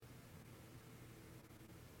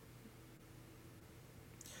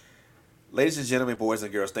Ladies and gentlemen, boys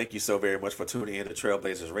and girls, thank you so very much for tuning in to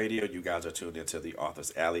Trailblazers Radio. You guys are tuned into the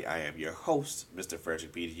Author's Alley. I am your host, Mr.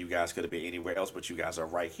 Frederick Beatty. You guys could have been anywhere else, but you guys are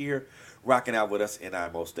right here rocking out with us, and I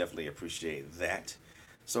most definitely appreciate that.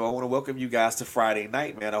 So I want to welcome you guys to Friday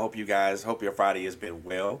night, man. I hope your Friday has been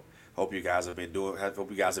well. Hope you guys have been doing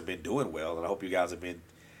well, and I hope you guys have been,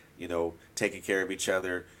 taking care of each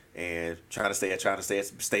other and stay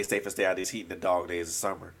safe and stay out of these heat and the dog days of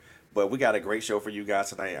summer. But we got a great show for you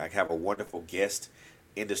guys tonight. I have a wonderful guest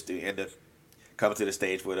coming to the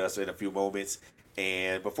stage with us in a few moments.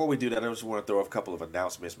 And before we do that, I just want to throw a couple of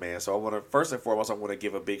announcements, man. So I want to first and foremost, I want to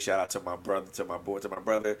give a big shout out to my brother, to my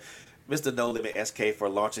brother, Mr. No Limit SK, for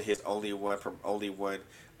launching his only one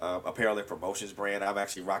apparel and promotions brand. I'm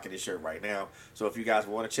actually rocking this shirt right now. So if you guys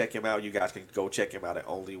want to check him out, you guys can go check him out at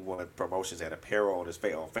Only One Promotions and Apparel on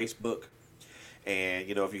on Facebook. And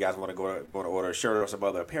if you guys want to go to order a shirt or some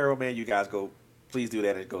other apparel, man, you guys go. Please do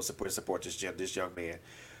that and go support this young man.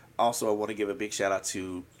 Also, I want to give a big shout out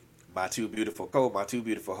to my two beautiful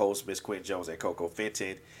hosts, Miss Quinn Jones and Coco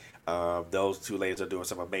Fenton. Those two ladies are doing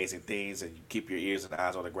some amazing things, and you keep your ears and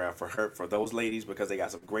eyes on the ground for those ladies because they got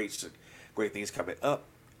some great things coming up.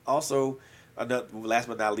 Also, last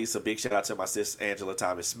but not least, a big shout out to my sis Angela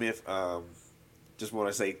Thomas Smith. Just want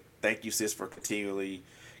to say thank you, sis, for continually,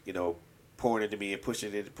 you know, pouring into me and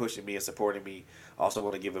pushing me and supporting me. Also,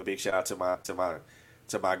 want to give a big shout out to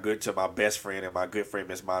my best friend and my good friend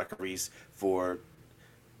Miss Monica Reese for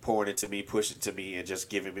pouring into me, pushing to me, and just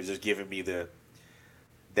giving me that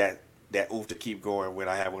oomph to keep going when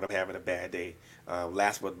I'm having a bad day.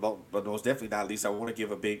 Last but most definitely not least, I want to give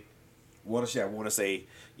a big I want to say,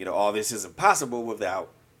 all this is impossible without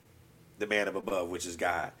the man up above, which is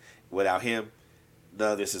God. Without Him,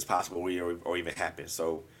 none of this is possible or even happen.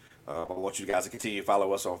 So I want you guys to continue to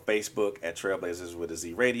follow us on Facebook at Trailblazers with a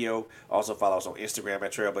Z Radio. Also follow us on Instagram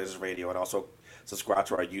at Trailblazers Radio, and also subscribe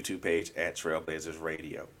to our YouTube page at Trailblazers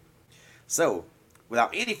Radio. So,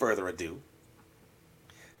 without any further ado,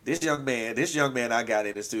 this young man I got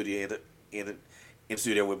in the studio in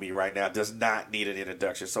studio with me right now does not need an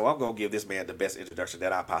introduction. So I'm gonna give this man the best introduction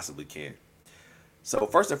that I possibly can. So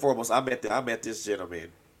first and foremost, I met this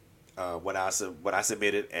gentleman when I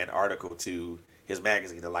submitted an article to his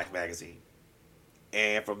magazine, the Life magazine,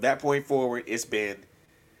 and from that point forward, it's been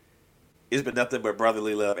nothing but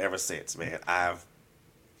brotherly love ever since, man. I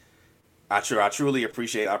truly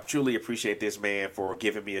appreciate this man for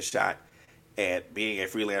giving me a shot at being a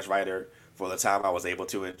freelance writer for the time I was able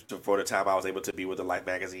to, and for the time I was able to be with the Life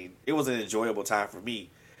magazine. It was an enjoyable time for me,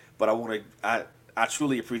 but I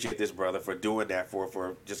truly appreciate this brother for doing that,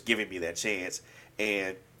 for just giving me that chance.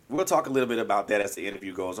 And we'll talk a little bit about that as the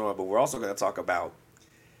interview goes on, but we're also going to talk about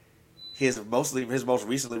his most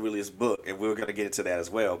recently released book, and we're going to get into that as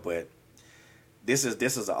well. But this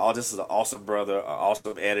is an awesome brother, an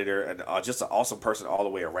awesome editor, and just an awesome person all the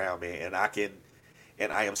way around, man.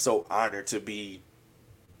 And I am so honored to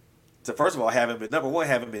first of all have him, number one,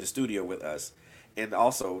 have him in the studio with us, and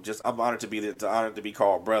also just I'm honored to be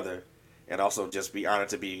called brother, and also just be honored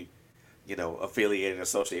to be, affiliated and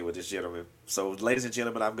associated with this gentleman. So, ladies and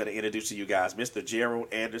gentlemen, I'm going to introduce to you guys Mr. Gerald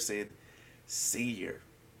Anderson Senior.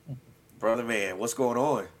 Brother man, what's going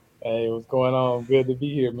on? Hey, what's going on? Good to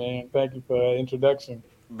be here, man. Thank you for the introduction.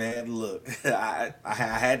 Man, look, I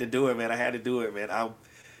had to do it, man. I had to do it, man.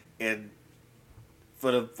 And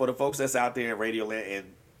for the folks that's out there in Radio Land and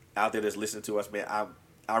out there that's listening to us, man,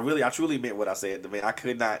 I truly meant what I said. Man, I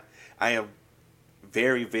could not. I am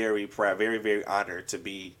very, very proud, very, very honored to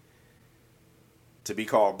be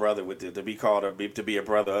called brother to be called to be a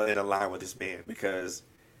brother in a line with this man, because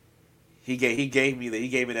he gave me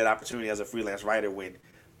that opportunity as a freelance writer when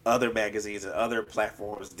other magazines and other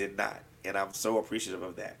platforms did not, and I'm so appreciative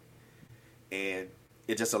of that. And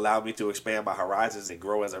it just allowed me to expand my horizons and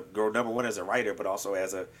grow number one as a writer, but also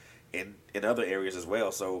as a in other areas as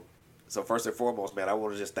well. So first and foremost, man, I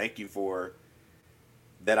want to just thank you for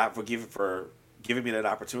that. For giving me that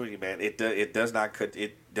opportunity, man. It does not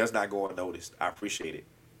go unnoticed. I appreciate it.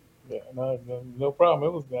 Yeah, no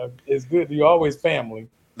problem. It's good. You're always family.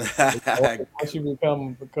 Once you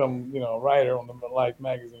become a writer on the Life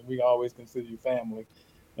magazine, we always consider you family.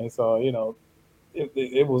 And so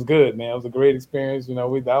it was good, man. It was a great experience. I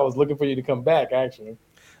was looking for you to come back actually.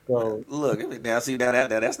 So Look now, see now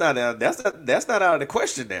that's not out of the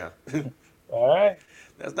question now. all right,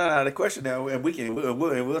 That's not out of the question now, and we'll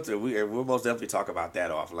most definitely talk about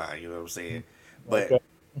that offline. You know what I'm saying? But okay.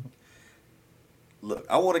 look,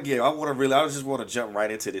 I just want to jump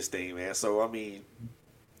right into this thing, man. So I mean,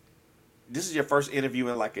 this is your first interview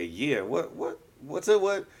in like a year. What was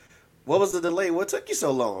the delay? What took you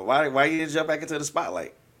so long? Why you didn't jump back into the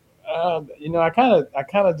spotlight? I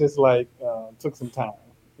kind of just like took some time.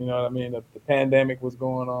 You know what I mean? The pandemic was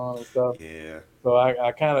going on and stuff, Yeah. so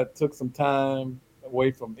I kind of took some time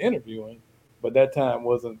away from interviewing, but that time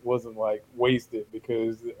wasn't like wasted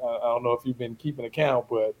because I don't know if you've been keeping account,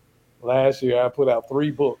 but last year I put out 3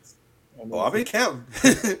 books, and Oh, then I've been counting.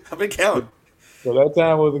 I've been counting. so that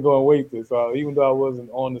time wasn't going wasted. So even though I wasn't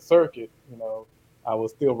on the circuit, I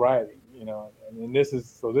was still writing. And then this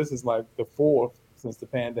is like the fourth since the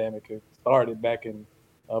pandemic. It started back in,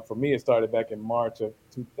 for me, it started back in March of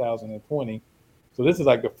 2020. So this is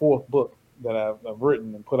like the fourth book that I've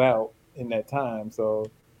written and put out in that time. So,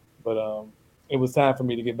 but it was time for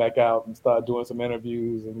me to get back out and start doing some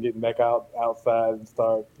interviews and getting back outside and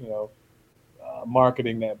start,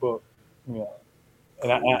 marketing that book. You know,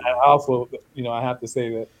 and Cool. I also, I have to say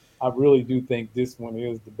that I really do think this one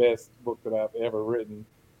is the best book that I've ever written,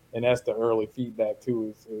 and that's the early feedback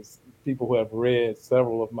too. Is people who have read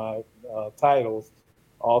several of my titles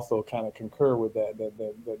also kind of concur with that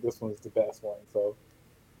this one is the best one. So,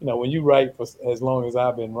 when you write for as long as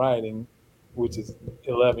I've been writing, which is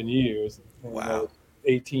 11 years, and Wow.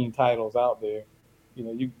 18 titles out there,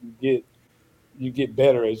 you get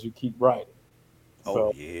better as you keep writing. Oh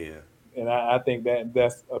So yeah. and I think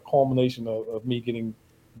that's a culmination of me getting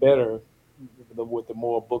better with the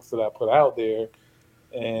more books that I put out there,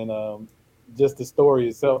 and just the story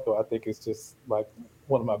itself. Though I think it's just like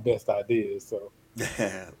one of my best ideas. So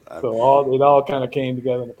I- so it all kind of came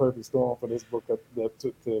together in the perfect storm for this book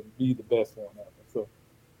to be the best one ever. So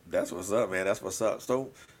that's what's up, man. That's what's up.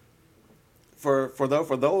 So for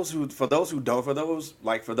those on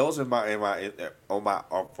my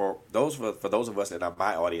for those of us in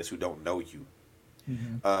my audience who don't know you,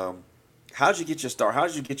 mhm. um, how did you get your start? How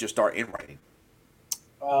did you get your start in writing?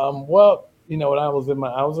 Well, when I was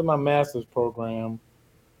in my master's program,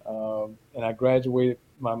 and I graduated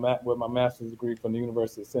with my master's degree from the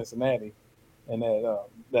University of Cincinnati. And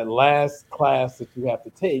that last class that you have to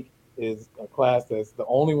take is a class that's the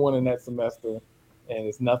only one in that semester, and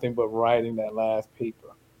it's nothing but writing that last paper.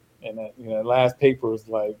 And that last paper is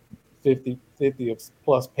like 50 of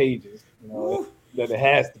plus pages. Woo. That it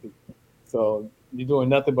has to be. So you're doing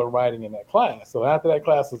nothing but writing in that class. So after that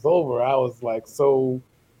class was over, I was like so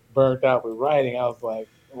burnt out with writing. I was like,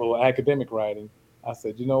 well, academic writing. I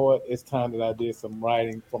said, you know what? It's time that I did some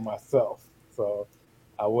writing for myself. So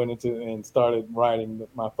I went into and started writing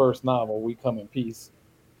my first novel, We Come in Peace,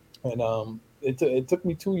 and it took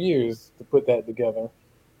me 2 years to put that together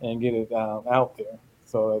and get it out there.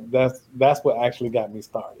 So that's what actually got me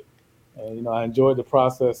started. And I enjoyed the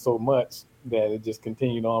process so much that it just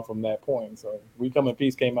continued on from that point. So We Come in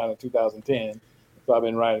Peace came out in 2010, so I've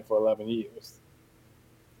been writing for 11 years.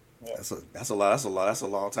 Yeah. That's a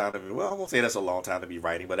long time to be. Well, I won't say that's a long time to be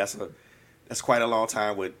writing, but that's quite a long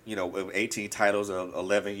time with 18 titles and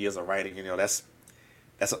 11 years of writing.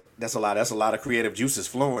 That's a lot of creative juices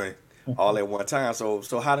flowing all at one time. So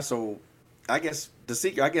I guess the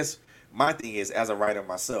secret. I guess my thing is, as a writer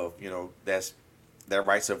myself, that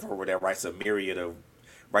writes a myriad of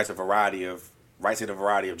writes a variety of writes in a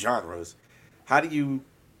variety of genres. How do you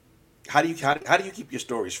how do you keep your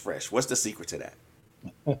stories fresh? What's the secret to that?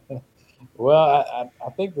 Well, I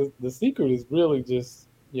think the secret is really just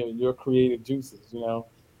your creative juices.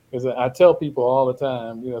 Because I tell people all the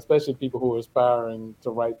time, especially people who are aspiring to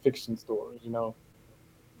write fiction stories.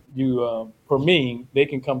 You for me, they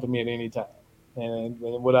can come to me at any time, and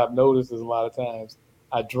what I've noticed is a lot of times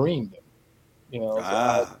I dream them. So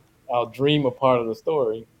Ah, I'll dream a part of the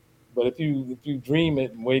story, but if you dream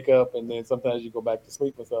it and wake up, and then sometimes you go back to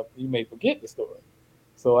sleep and stuff, you may forget the story.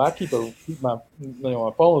 So I keep my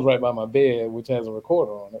phone's right by my bed, which has a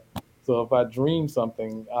recorder on it. So if I dream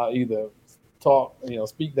something, I'll either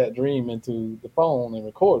speak that dream into the phone and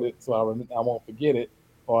record it, so I won't forget it,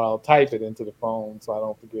 or I'll type it into the phone so I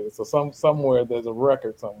don't forget it. So somewhere there's a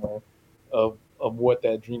record somewhere of what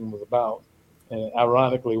that dream was about. And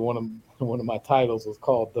ironically, one of my titles was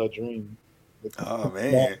called The Dream. oh I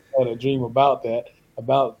man. had a dream about that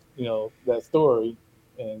story,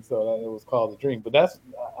 and so that it was called The Dream. But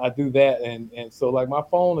I do that, and so like my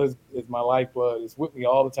phone is my lifeblood. It's with me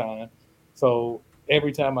all the time. So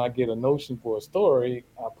every time I get a notion for a story,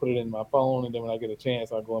 I put it in my phone, and then when I get a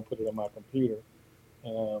chance, I go and put it in my computer. I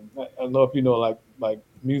don't know if you know, like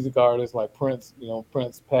music artists like Prince.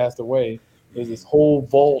 Prince passed away. There's this whole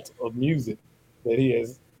vault of music that he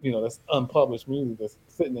has. That's unpublished music that's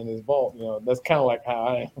sitting in his vault. That's kind of like how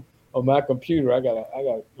I am on my computer.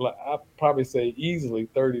 I probably say easily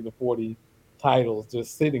 30 to 40 titles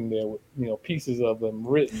just sitting there with pieces of them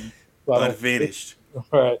written, so I don't forget. Unfinished.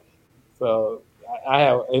 Right. So I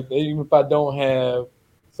have, even if I don't have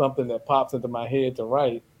something that pops into my head to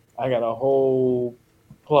write, I got a whole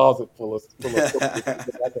closet full of stories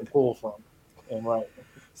that I can pull from and write.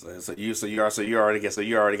 So you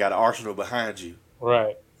already got an arsenal behind you.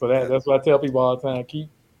 Right. So That that's what I tell people all the time. Keep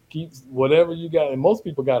whatever you got, and most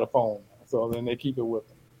people got a phone, so then they keep it with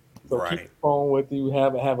them. So keep right. the phone with you.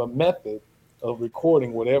 Have a method of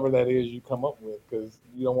recording whatever that is you come up with, because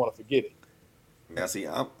you don't want to forget it. Now see,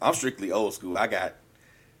 I'm strictly old school. I got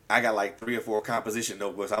like three or four composition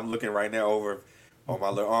notebooks. I'm looking right now over on my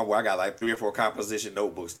little arm where I got like three or four composition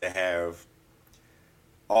notebooks that have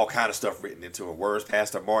all kind of stuff written into them, words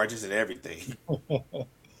past the margins and everything.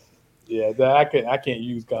 Yeah, I can't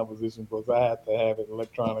use composition books. I have to have it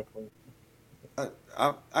electronically.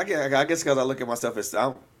 I guess because I look at myself as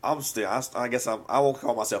I'm still I guess I won't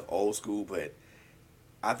call myself old school, but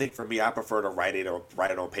I think for me I prefer to write it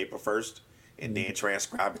on paper first and then Mhm.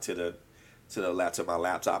 transcribe it to my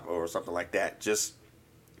laptop or something like that. Just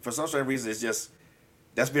for some strange reason, it's just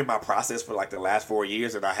that's been my process for like the last 4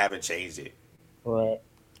 years, and I haven't changed it. Right.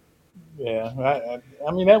 Yeah.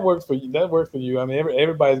 I mean that works for you. That works for you. I mean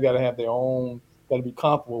everybody's got to have their own. Got to be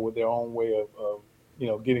comfortable with their own way of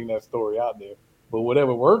getting that story out there. But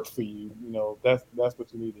whatever works for you, that's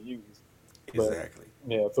what you need to use. But Exactly.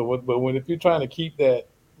 yeah. So what? But when if you're trying to keep that,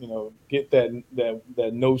 get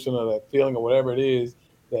that notion or that feeling or whatever it is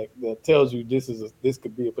that tells you this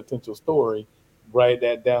could be a potential story, write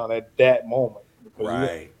that down at that moment because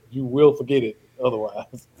Right. you will forget it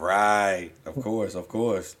otherwise. Right. Of course. Of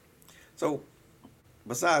course. So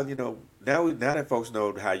besides, now that folks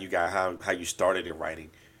know how you started in writing,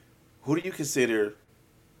 who do you consider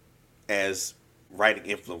as writing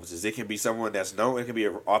influences? It can be someone that's known, it can be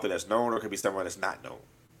an author that's known, or it can be someone that's not known.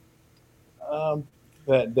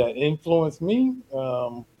 That influenced me.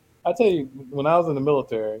 I tell you, when I was in the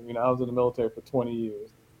military, I was in the military for 20 years.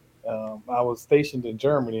 I was stationed in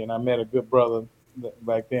Germany, and I met a good brother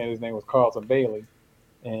back then. His name was Carlton Bailey,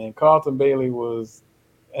 and Carlton Bailey was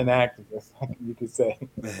an activist, you could say.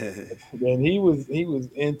 And he was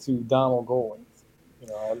into Donald Goins.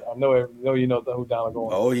 I know who Donald Goins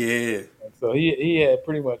Oh is. yeah, And so he had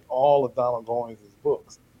pretty much all of Donald Goins'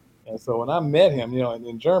 books. And so when I met him,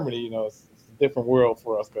 in Germany, it's a different world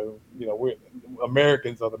for us because we're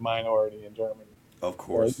Americans are the minority in Germany. of So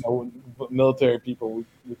course. military people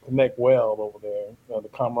we connect well over there. The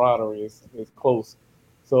camaraderie is close.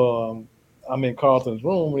 So I'm in Carlton's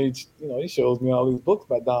room and he shows me all these books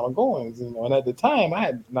by Donald Goins. And at the time I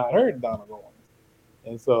had not heard of Donald Goins.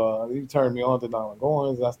 And so he turned me on to Donald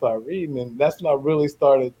Goins, and I started reading, and that's when I really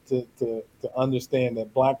started to understand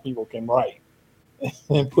that black people can write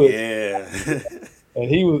and put. Yeah. And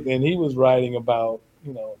he was writing about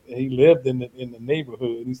he lived in the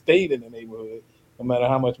neighborhood. He stayed in the neighborhood, no matter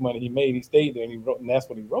how much money he made. He stayed there, and he wrote, and that's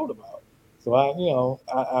what he wrote about. So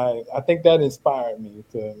I think that inspired me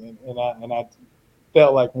and I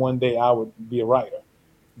felt like one day I would be a writer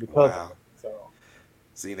because of Wow. it. So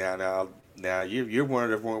See now you're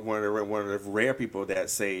one of the rare people that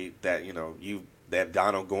say that that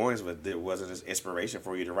Donald Goins wasn't an inspiration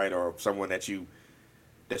for you to write, or someone that you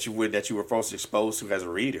were first exposed to as a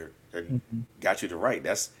reader and mhm. got you to write.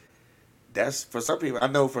 That's for some people. I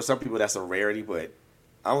know for some people that's a rarity, but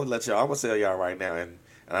I'm gonna tell y'all right now, and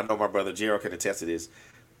I know my brother Gerald can attest to this.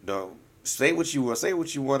 No, say what you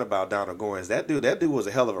want about Donald Goins. That dude was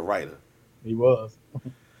a hell of a writer. He was.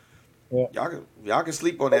 Yeah. Y'all can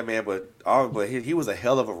sleep on that man, but he was a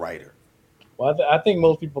hell of a writer. Well, I think a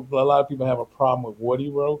lot of people have a problem with what he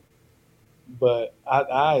wrote, but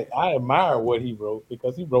I admire what he wrote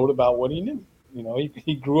because he wrote about what he knew.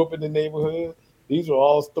 He grew up in the neighborhood. These are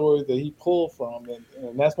all stories that he pulled from,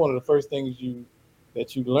 and that's one of the first things you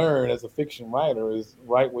learn as a fiction writer is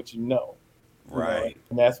write what you know. Right,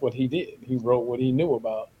 And that's what he did. He wrote what he knew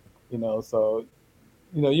about. So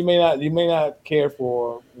you may not care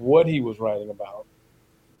for what he was writing about,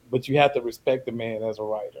 but you have to respect the man as a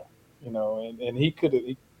writer. And he could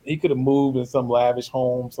have moved in some lavish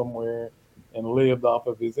home somewhere and lived off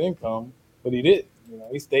of his income, but he didn't.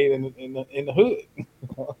 He stayed in the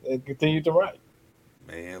hood and continued to write.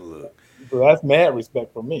 man. Look, So that's mad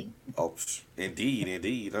respect for me. oh, indeed,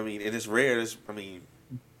 indeed. I mean, and it's rare. I mean,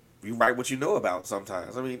 you write what you know about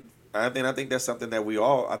sometimes. I mean, I think that's something that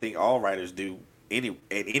I think all writers do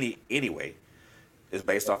anyway. It's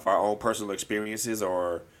based off our own personal experiences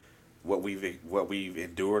or what we've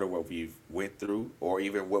endured or what we've went through or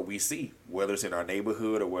even what we see, whether it's in our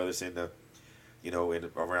neighborhood or whether it's in the in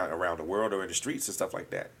around the world or in the streets and stuff like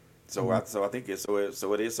that. Mhm. So I think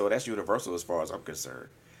so that's universal as far as I'm concerned.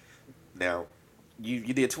 Now, you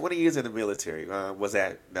did 20 years in the military. Was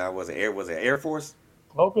it Air Force?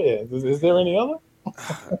 Okay, is there any other?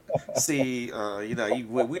 See, we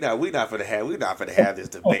not gonna have this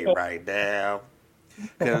debate right now.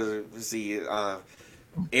 Cause see,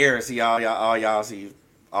 air, see all y'all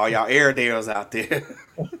Airedales out there.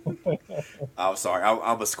 I'm sorry,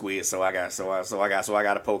 I'm a squid, so I got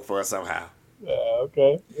to poke fun somehow. Yeah,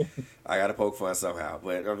 okay. I got to poke fun somehow.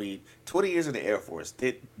 But I mean, 20 years in the Air Force.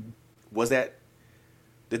 Was that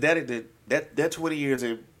that 20 years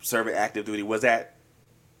in serving active duty, was that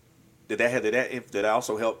did that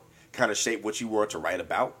also help kind of shape what you were to write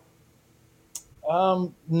about?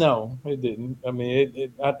 No, it didn't. I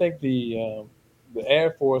mean, I think the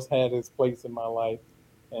Air Force had its place in my life,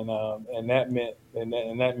 and that meant,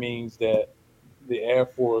 and that means that the Air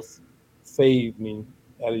Force saved me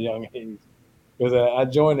at a young age because I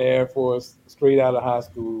joined the Air Force straight out of high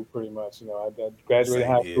school, pretty much. You know, I graduated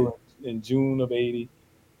Same high here. school in June of '80,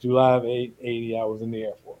 July of '80. I was in the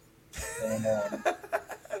Air Force,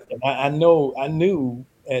 and I knew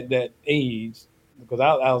at that age because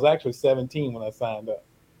I was actually 17 when I signed up.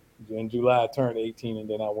 In July, I turned 18, and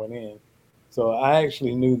then I went in. So I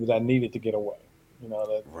actually knew that I needed to get away. You know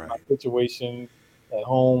that my Right. situation at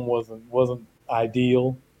home wasn't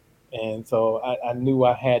ideal, and so I knew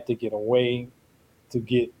I had to get away to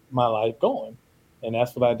get my life going, and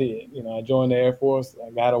that's what I did. You know, I joined the Air Force.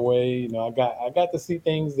 I got away. You know, I got to see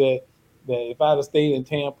things that if I'd have stayed in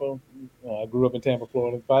Tampa, I grew up in Tampa,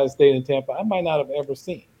 Florida. If I had stayed in Tampa, I might not have ever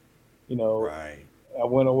seen. You know, Right. I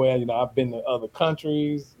went away. You know, I've been to other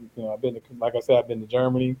countries. You know, I've been to, like I said, I've been to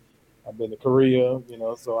Germany. I've been to Korea. You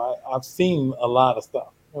know, so I've seen a lot of stuff.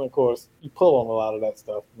 And of course, you pull on a lot of that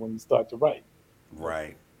stuff when you start to write.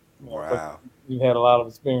 Right. You know, plus Wow. you've had a lot of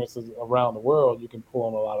experiences around the world. You can pull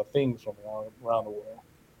on a lot of things from around the world.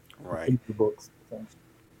 Right. Read the books. So,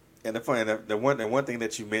 And the one thing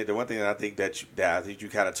that you meant, the one thing that I think that I think you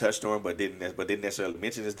kind of touched on, but didn't necessarily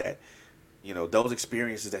mention is that those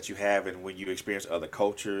experiences that you have, and when you experience other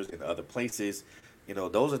cultures and other places,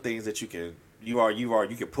 those are things that you can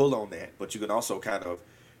pull on that, but you can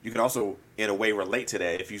also in a way relate to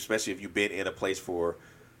that if you especially if you've been in a place for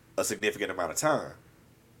a significant amount of time.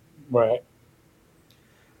 right.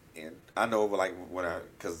 And I know like when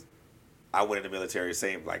because I went in the military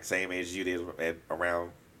same age as you did, at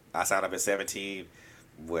around I signed up at 17.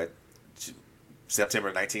 What, September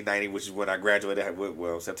 1990, which is when I graduated.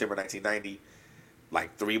 Well, September 1990,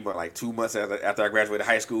 like 2 months after I graduated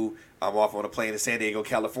high school, I'm off on a plane to San Diego,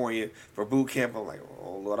 California for boot camp. I'm like,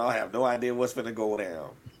 oh Lord, I have no idea what's gonna go down.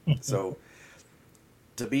 So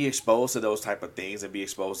to be exposed to those type of things and be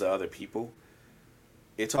exposed to other people,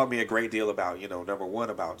 it taught me a great deal about, number one,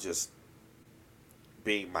 about just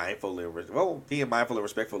being mindful and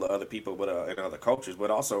respectful of other people, but in other cultures,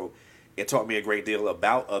 but also it taught me a great deal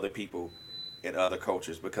about other people in other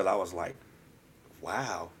cultures, because I was like,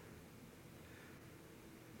 wow,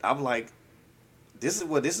 I'm like, this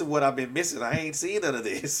is what I've been missing. I ain't seen none of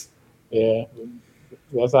this. Yeah,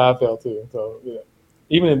 that's how I felt too. So yeah,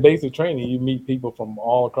 even in basic training, you meet people from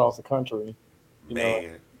all across the country. You know,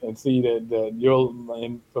 Man, and see that you're.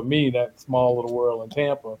 And for me, that small little world in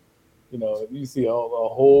Tampa, you know, you see a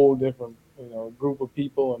whole different group of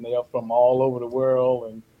people, and they are from all over the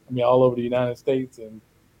world, and I mean all over the United States, and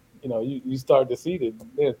you start to see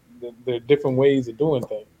that there are different ways of doing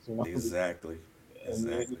things. You know, exactly, and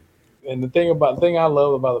it, exactly. and the thing I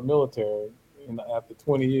love about the military, after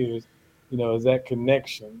 20 years, is that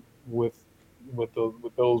connection with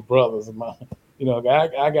those brothers of mine.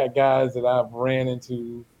 I got guys that I've ran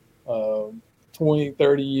into uh, 20,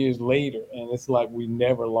 30 years later, and it's like we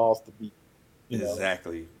never lost a beat. You know,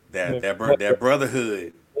 Exactly. That that, that bro- that, that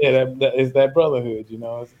brotherhood. yeah, that is that brotherhood.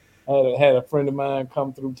 I had a friend of mine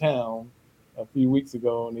come through town a few weeks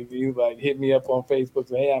ago, and he was like hit me up on Facebook,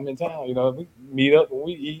 say, "Hey, I'm in town. We meet up and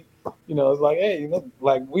we eat." It's like, hey,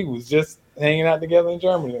 like we was just hanging out together in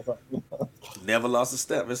Germany or something. Never lost a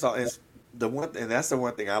step. It's the one, and that's the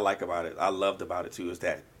one thing I like about it. I loved about it too, is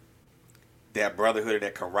that brotherhood and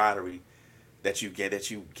that camaraderie that you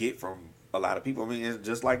get from a lot of people. I mean, it's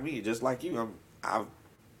just like me, just like you. I've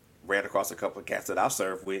ran across a couple of cats that I've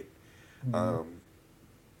served with, Mhm. um,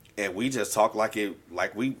 and we just talk like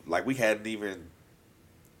we hadn't even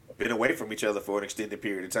been away from each other for an extended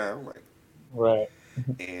period of time. Like, Right.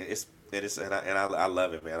 and I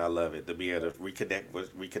love it, man. I love it to be able to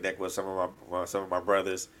reconnect with some of my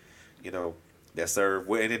brothers, you know, that serve.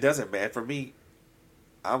 And it doesn't, man. For me,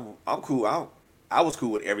 I'm cool. I was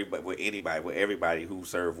cool with everybody who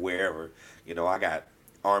served wherever. I got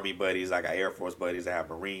Army buddies, I got Air Force buddies, I have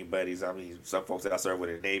Marine buddies. I mean, some folks that I served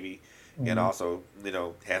with in the Navy, and Mhm. also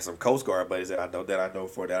had some Coast Guard buddies that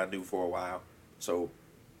I knew for a while. So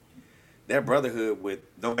that brotherhood with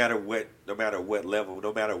no matter what level,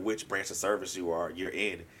 no matter which branch of service you're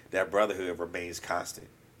in, that brotherhood remains constant.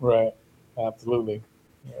 Right. Absolutely.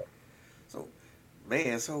 Yeah. So,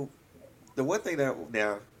 man, so the one thing that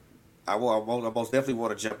now I most definitely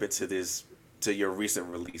want to jump into this to your recent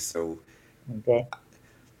release. So, Okay.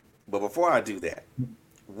 but before I do that,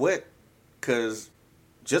 what? Because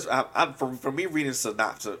just for me reading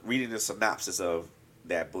the synopsis of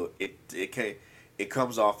that book, it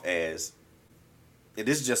comes off as, and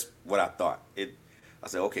this is just what I thought. I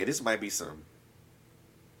said, okay, this might be some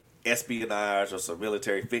espionage or some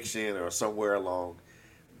military fiction or somewhere along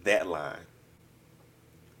that line.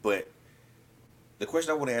 But the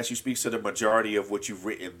question I want to ask you speaks to the majority of what you've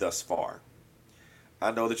written thus far.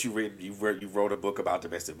 I know that you wrote a book about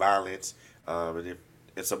domestic violence, and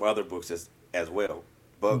some other books as well.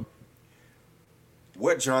 But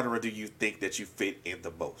what genre do you think that you fit in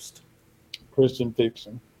the most? Christian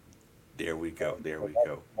fiction. There we go. There So we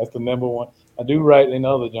go. that's the number one. I do write in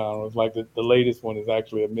other genres, like the latest one is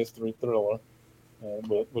actually a mystery thriller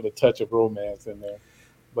with a touch of romance in there.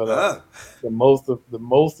 But Huh? the most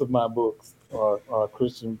of my books are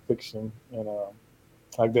Christian fiction, and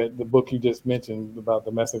like the book you just mentioned about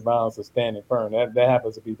domestic violence is Standing Firm. That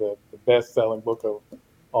happens to be the best selling book of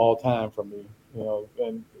all time for me.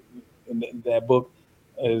 And that book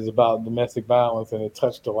is about domestic violence, and it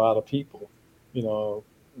touched a lot of people. You know,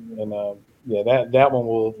 and yeah, that one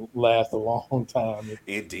will last a long time.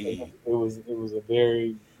 Indeed. It was a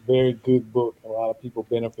very good book. A lot of people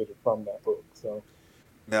benefited from that book. So,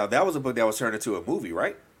 Now that was a book that was turned into a movie,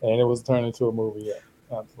 right? and it was turned into a movie.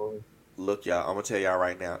 Yeah, absolutely. Look, y'all. I'm gonna tell y'all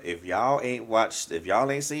right now. If y'all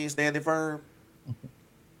ain't seen Standing Firm,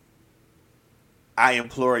 I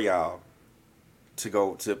implore y'all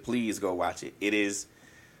to please go watch it. It is,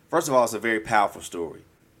 first of all, it's a very powerful story,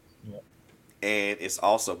 Yeah. and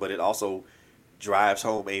but it also drives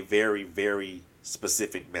home a very very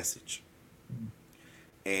specific message.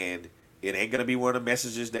 And it ain't gonna be one of the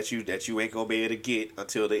messages that you ain't gonna be able to get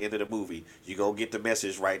until the end of the movie. You're gonna get the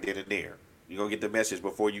message right then and there. You're gonna get the message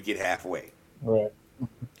before you get halfway. Right.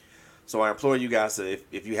 So I implore you guys to,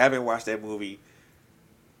 if you haven't watched that movie,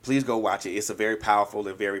 please go watch it. It's a very powerful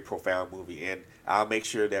and very profound movie, and I'll make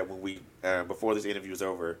sure that when we before this interview is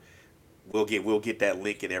over, we'll get that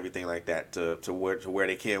link and everything like that to where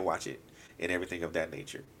they can watch it and everything of that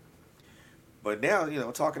nature. But now,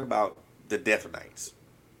 talking about the Death Knights.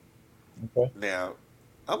 Okay. Now,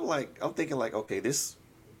 I'm thinking like, okay, this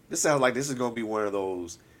sounds like this is gonna be one of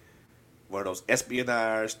those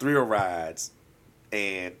espionage thrill rides,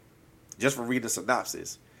 and just from reading the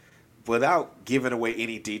synopsis, without giving away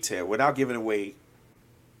any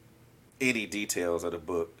details of the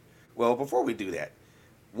book. Well, before we do that,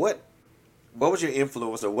 what what was your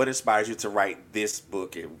influence, or what inspires you to write this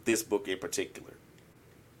book in particular?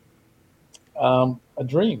 A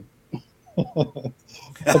dream.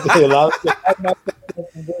 I tell you, a lot of my stuff comes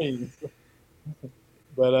from dreams.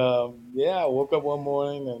 But yeah, I woke up one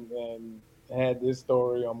morning and had this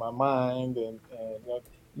story on my mind, and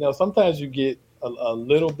sometimes you get a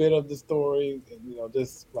little bit of the story, and,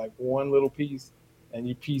 just like one little piece, and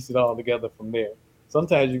you piece it all together from there.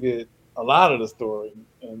 Sometimes you get a lot of the story,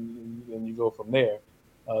 and you go from there.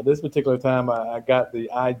 This particular time, I got the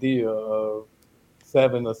idea of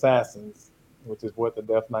seven assassins, which is what the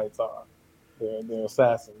Death Knights are. They're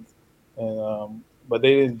assassins, and but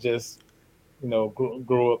they didn't just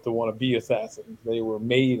grow up to want to be assassins. They were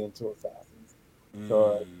made into assassins. Mm,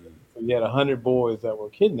 So you had 100 boys that were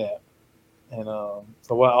kidnapped, and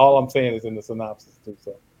so all I'm saying is in the synopsis too.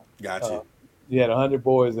 So got uh, you. you had 100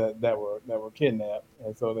 boys that were kidnapped,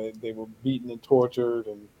 and so they were beaten and tortured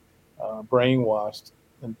and brainwashed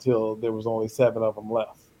until there was only seven of them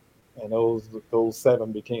left, and those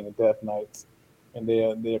seven became the Death Knights, and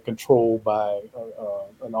they're controlled by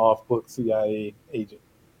an off-book CIA agent.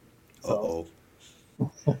 Uh So oh.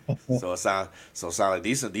 So it sound like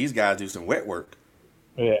these guys do some wet work.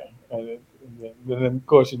 yeah, and then of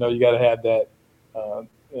course you got to have uh,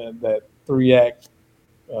 that 3 act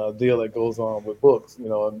deal that goes on with books,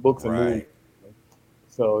 and books and movies. Right.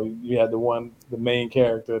 So you had the main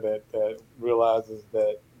character that realizes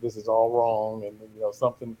that this is all wrong, and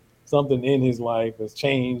something in his life has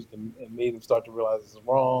changed and made him start to realize this is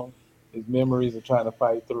wrong. His memories are trying to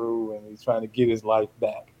fight through, and he's trying to get his life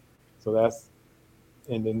back. So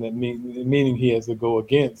and then meaning he has to go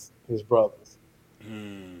against his brothers.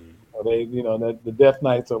 Mm, That the Death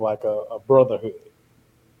Knights are like a brotherhood.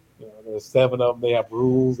 There's seven of them. They have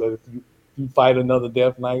rules that if you fight another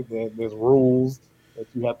Death Knight, there's rules that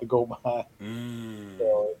you have to go by. mm.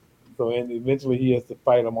 So, and eventually he has to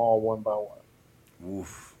fight them all one by one.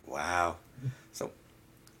 Oof. Wow. So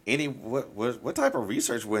what type of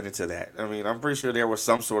research went into that? I mean, I'm pretty sure there was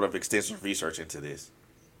some sort of extensive research into this.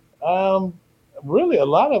 Um, Really, a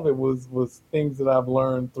lot of it was things that I've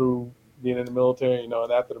learned through being in the military. And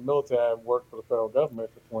after the military, I worked for the federal government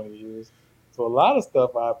for 20 years. So a lot of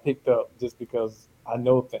stuff I picked up just because I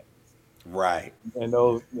know things. Right. And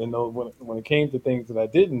those when it came to things that I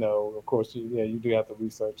didn't know, of course, you do have to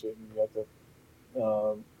research it and you have to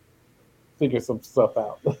figure some stuff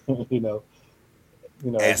out. you know,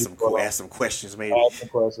 as you go along. Ask some questions maybe. Ask some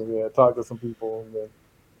questions, yeah. Talk to some people,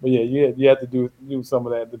 but yeah, you have to do some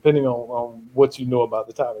of that depending on what you know about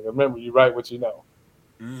the topic. Remember, you write what you know.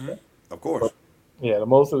 Hmm. Of But course. yeah, the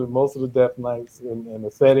most of the death nights and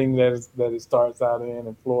the setting that it starts out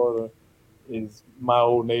in Florida is my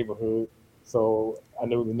old neighborhood. So I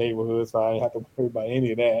knew the neighborhood, so I didn't have to worry about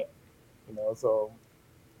any of that. So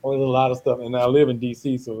well, there's a lot of stuff, and I live in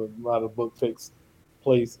D.C., so a lot of the book takes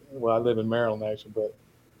place. Well, I live in Maryland actually, but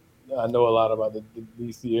I know a lot about the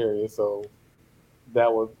D.C. area, so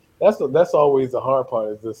that was that's always the hard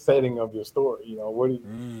part is the setting of your story. Where do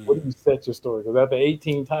Mm. you set your story? Because after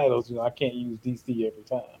 18 titles, I can't use DC every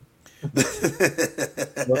time.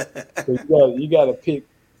 So you got to pick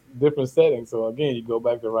different settings. So again, you go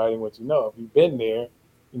back to writing what you know. If you've been there,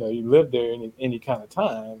 you lived there any kind of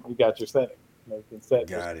time, you got your setting. You can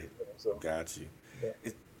set your Got story it. there. So Got you. yeah.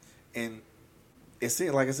 It, and it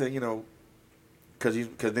seemed like I said, because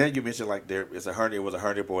then you mentioned like it was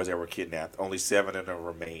 100 boys that were kidnapped. Only seven of them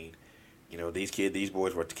remained. These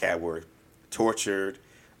boys were tortured,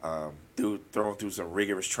 thrown through some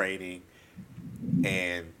rigorous training,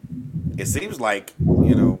 and it seems like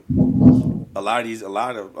a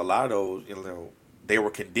lot of those they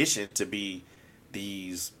were conditioned to be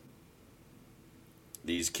these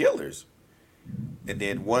these killers, and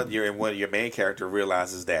then one of your main character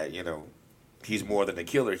realizes that he's more than a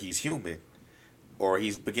killer, he's human, or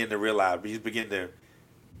he's beginning to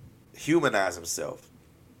humanize himself.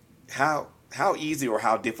 How easy or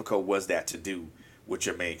how difficult was that to do with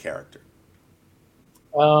your main character?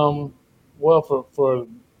 Um, well,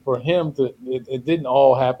 for him it didn't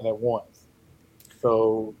all happen at once.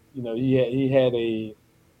 So he had an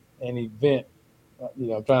event.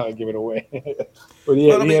 I'm trying to give it away, but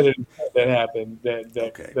Well, I he mean, had an event that happened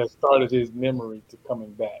okay, that started his memory to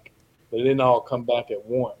coming back. But it didn't all come back at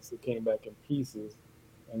once. It came back in pieces,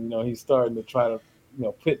 and he's starting to try to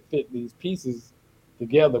fit these pieces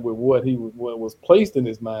together with what was placed in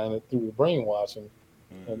his mind through the brainwashing,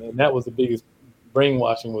 and hmm that was the biggest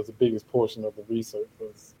brainwashing was the biggest portion of the research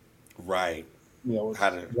was right.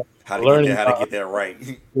 How was to learning how to get that right?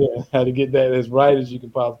 yeah, how to get that as right as you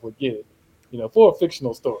can possibly get it. For a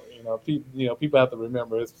fictional story. People have to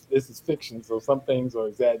remember this is fiction, so some things are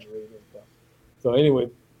exaggerated and stuff. So anyway,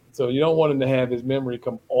 so you don't want him to have his memory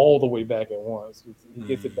come all the way back at once. He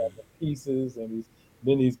gets it back Mm, in pieces, and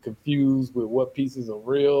he's confused with what pieces are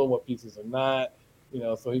real, what pieces are not.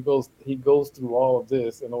 So he goes through all of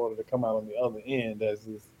this in order to come out on the other end as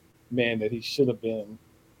this man that he should have been.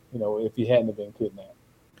 If he hadn't have been kidnapped.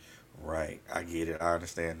 right, I get it. I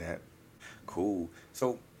understand that. Cool.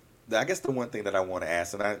 So, I guess the one thing that I want to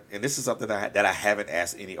ask, and this is something that I haven't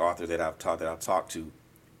asked any author that I've talked to,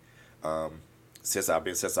 um, since I've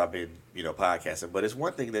been podcasting, but it's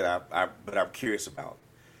one thing that I'm curious about.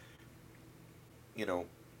 You know,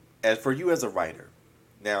 as for you as a writer,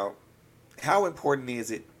 now, how important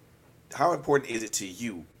is it? How important is it to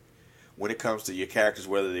you when it comes to your characters,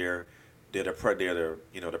 whether they're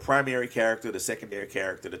the primary character, the secondary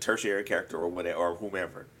character, the tertiary character, or whatever, or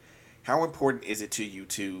whomever? How important is it to you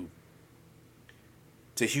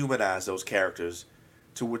to humanize those characters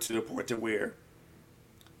to the point to where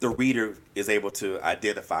the reader is able to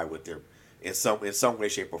identify with them in some way,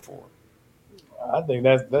 shape, or form? I think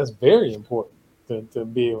that's very important to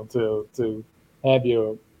be able to have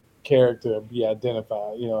your character be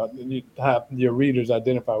identified. You have your readers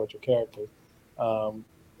identify with your characters.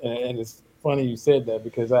 And it's funny you said that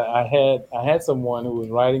because I had someone who was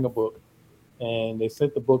writing a book and they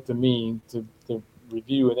sent the book to me to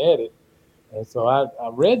review and edit. And so I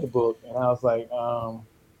read the book and I was like,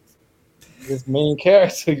 this main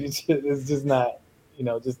character is just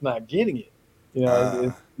not getting it.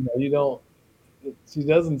 You don't she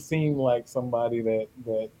doesn't seem like somebody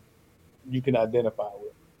that you can identify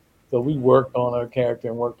with. So we worked on her character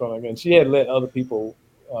and worked on her, and she had let other people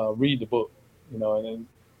read the book,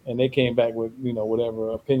 and they came back with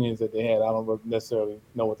whatever opinions that they had. I don't necessarily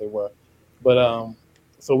know what they were, but Right.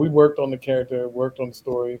 so we worked on the character, worked on the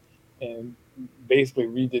story, and basically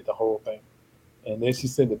redid the whole thing. And then she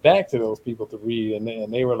sent it back to those people to read,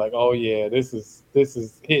 and they were like, "Oh yeah, this is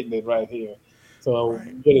hitting it right here." So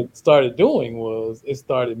Right. what it started doing was it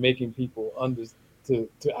started making people to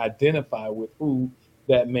identify with who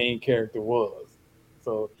that main character was.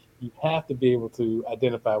 So you have to be able to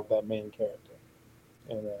identify with that main character,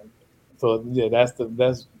 and so yeah, that's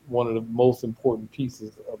one of the most important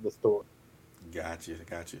pieces of the story. Gotcha.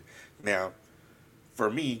 Gotcha. Now, for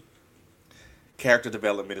me, character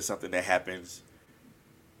development is something that happens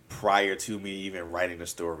prior to me even writing the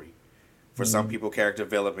story. For some Mm. people, character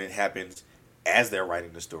development happens as they're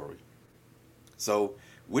writing the story. So,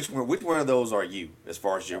 which one of those are you as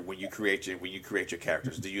far as your when you create your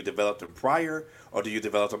characters? Do you develop them prior, or do you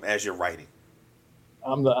develop them as you're writing?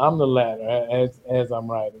 I'm the latter as I'm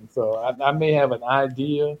writing. So I may have an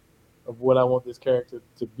idea of what I want this character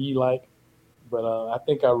to be like, but I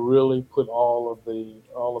think I really put all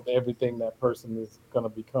of everything that person is going to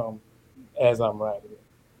become as I'm writing it.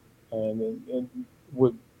 And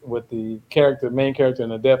with the main character in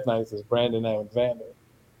the Death Knights is Brandon Alexander.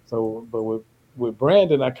 So, but with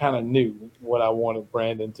Brandon, I kind of knew what I wanted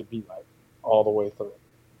Brandon to be like all the way through,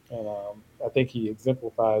 and I think he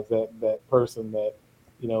exemplifies that person that,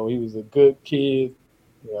 he was a good kid,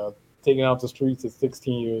 taken out the streets at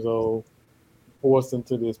 16 years old, forced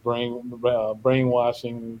into this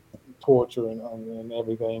brainwashing, torture, and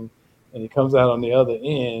everything, and he comes out on the other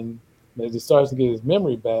end. And as he starts to get his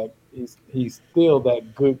memory back, he's still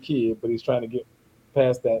that good kid, but he's trying to get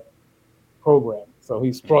past that program. So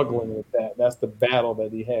he's struggling Mm, with that. That's the battle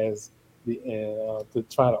that he has to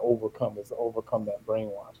try to overcome is to overcome that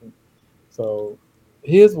brainwashing. So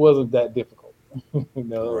his wasn't that difficult.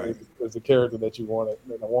 right. It's a character that you wanted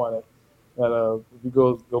that I wanted. And if you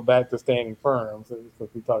go back to Standing Firm, since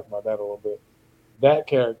we talked about that a little bit, that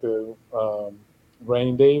character,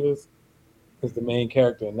 Rain Davis, is the main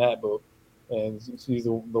character in that book, and she's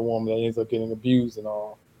the woman that ends up getting abused and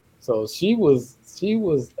all. So she was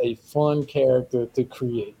a fun character to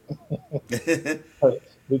create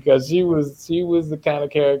because she was the kind of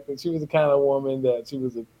character, she was the kind of woman that she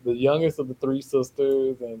was the youngest of the three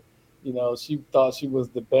sisters, and she thought she was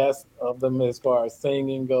the best of them as far as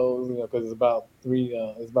singing goes, because it's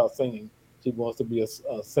about singing. She wants to be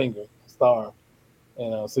a singer, a star,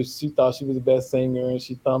 and so she thought she was the best singer, and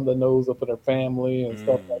she thumbed her nose up at her family and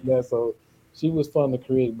stuff like Mm, that. So she was fun to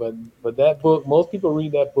create. But that book, most people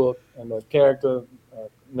read that book, and the character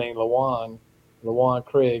named Lawan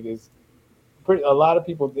Craig is pretty. A lot of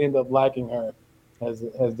people end up liking her as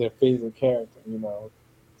their favorite character.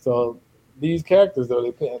 So these characters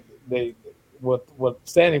though they what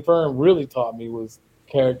Standing Firm really taught me was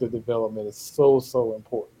character development is so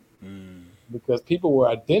important mm, because people were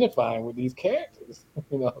identifying with these characters.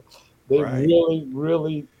 you know, they right.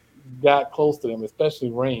 really got close to them,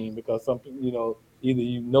 especially Rain, because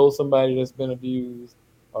either somebody that's been abused,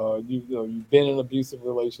 or you've been in abusive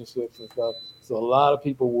relationships and stuff. So a lot of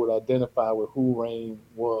people would identify with who Rain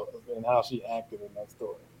was and how she acted in that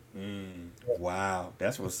story. Mm, Yeah. wow,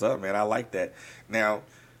 that's what's up, man. I like that. Now,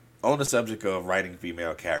 on the subject of writing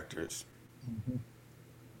female characters, Mhm.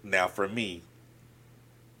 now for me,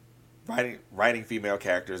 writing female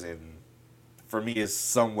characters and for me is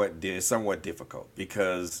somewhat difficult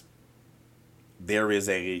because there is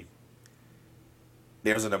a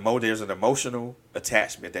there's an emotional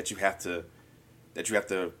attachment that you have to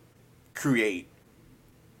create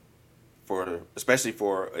for, especially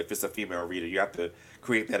for if it's a female reader. You have to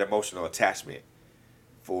create that emotional attachment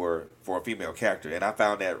for a female character, and I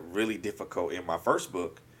found that really difficult in my first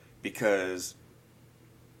book because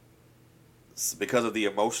because of the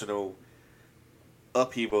emotional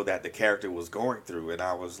upheaval that the character was going through, and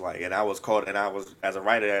I was caught, and I was, as a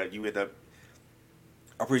writer, you end up,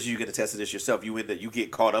 I'm pretty sure you can attest to this yourself, you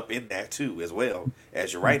get caught up in that too as well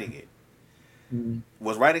as you're writing it. Mhm.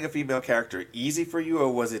 Was writing a female character easy for you,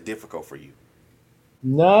 or was it difficult for you?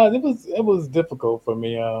 No, it was difficult for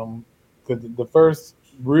me. Because the first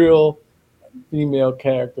real female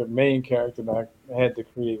character, main character that I had to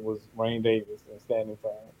create was Rain Davis in Standing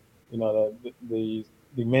Firm.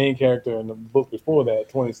 The main character in the book before that,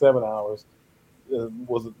 27 Hours,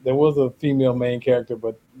 there was a female main character,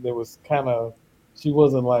 but there was kind of she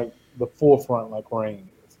wasn't like the forefront like Rain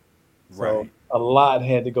is. So Right. a lot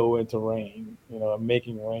had to go into Rain, and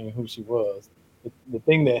making Rain who she was. The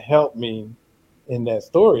thing that helped me in that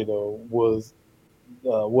story though was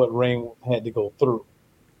what Rain had to go through,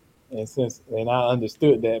 and I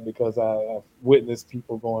understood that because I've witnessed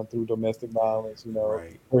people going through domestic violence.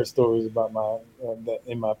 Right. Heard stories about that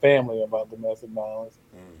in my family about domestic violence.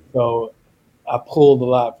 Mm. So I pulled a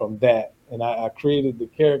lot from that, and I created the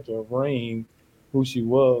character of Rain, who she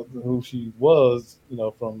was,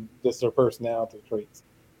 from just her personality traits,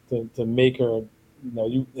 to make her You know,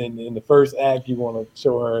 you in the first act, you want to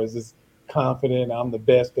show her as this confident, I'm the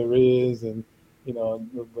best there is, and you know,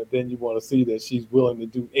 but then you want to see that she's willing to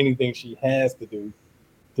do anything she has to do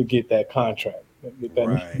to get that contract, get that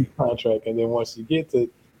new Right. contract, and then once she gets it,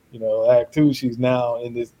 you know, Act Two, she's now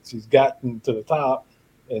in this, she's gotten to the top,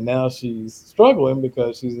 and now she's struggling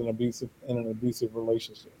because she's in an abusive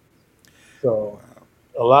relationship. So Wow.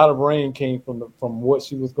 a lot of Rain came from what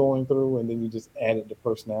she was going through, and then you just added the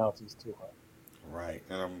personalities to her. Right.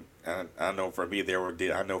 I know for me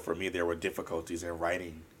I know for me there were difficulties in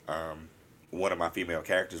writing one of my female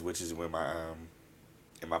characters, which is when my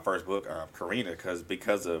in my first book, Karina,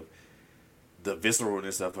 because of the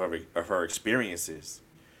visceralness of her experiences.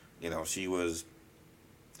 You know, she was,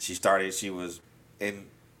 and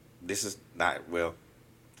this is not well.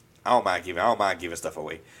 I don't mind giving stuff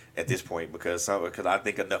away at this point because I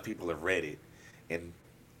think enough people have read it and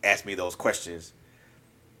asked me those questions.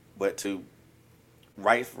 But to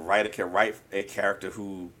write a character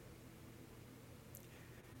who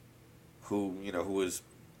you know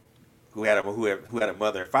who had a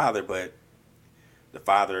mother and father, but the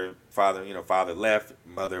father left.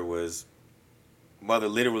 Mother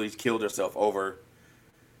literally killed herself over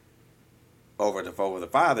the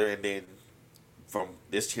father, and then from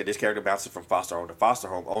this character bounces from foster home to foster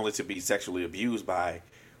home, only to be sexually abused by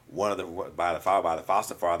one of the by the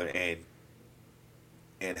foster father,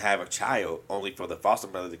 and have a child, only for the foster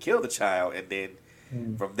mother to kill the child, and then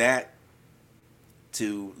Mm. from that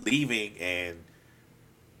to leaving and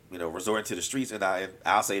resorting to the streets. And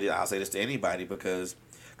I'll say this to anybody because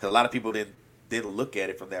a lot of people didn't look at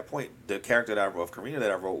it from that point. The character that I wrote, Karina,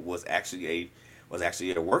 that I wrote was actually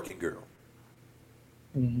a working girl,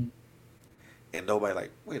 Mm. and nobody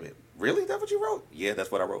like, wait a minute, really? That's what you wrote? Yeah,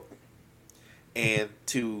 that's what I wrote. And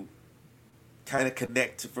to kind of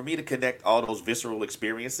for me to connect all those visceral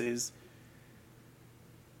experiences,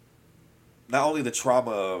 not only the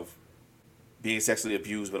trauma of being sexually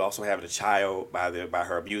abused, but also having a child by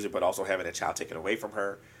her abuser, but also having a child taken away from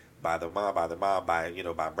her by the mom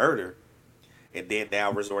by murder, and then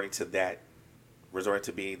now resorting to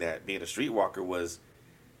being a streetwalker was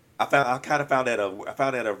I found that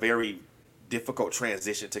a very difficult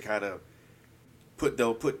transition to kind of put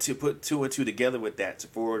two and two together with that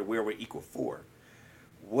for where we're equal for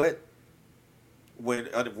what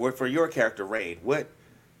for your character Rain, what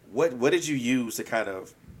did you use to kind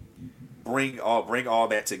of bring all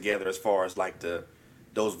that together as far as like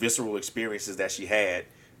those visceral experiences that she had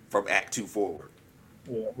from Act Two forward?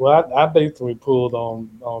 Yeah. Well, I basically pulled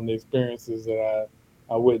on the experiences that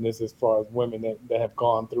I witnessed as far as women that have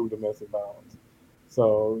gone through domestic violence.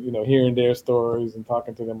 So, you know, hearing their stories and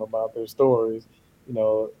talking to them about their stories, you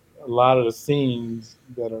know, a lot of the scenes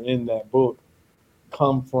that are in that book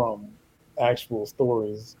come from actual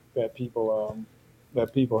stories that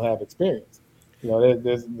people have experienced. You know,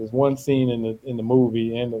 there's one scene in the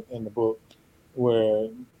movie and in the book where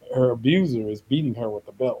her abuser is beating her with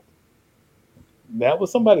a belt. That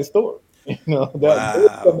was somebody's story. You know, that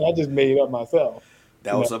was Wow, something I just made up myself.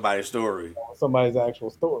 that You know, was somebody's story. somebody's actual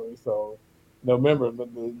story. So, you know, remember,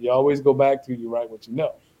 you always go back to you write what you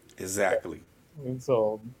know. Exactly. And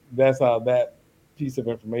so that's how that piece of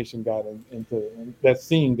information into that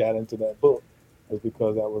scene got into that book, was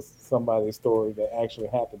because that was somebody's story that actually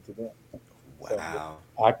happened to them. So Wow.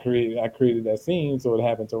 I created that scene so it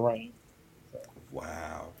happened to Rain. So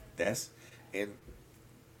Wow. That's and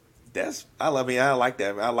that's I love me. I like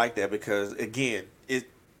that. I like that because again,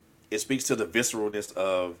 it speaks to the visceralness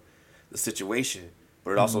of the situation,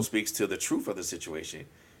 but it also mhm, speaks to the truth of the situation.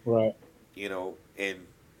 right, And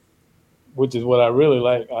which is what I really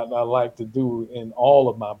like. I like to do in all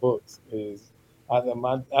of my books is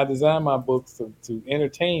I design my books to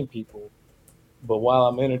entertain people, but while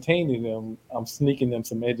I'm entertaining them, I'm sneaking them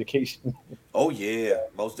some education. oh yeah,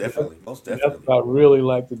 most That's, definitely, most that's definitely. what I really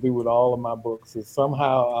like to do with all of my books. Is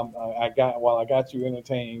somehow I got while I got you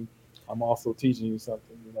entertained, I'm also teaching you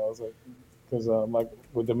something. You know, it's like because like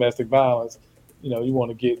with domestic violence, you know, you want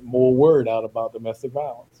to get more word out about domestic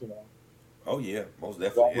violence. You know, Oh yeah, most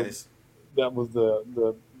that definitely. And was it's that was the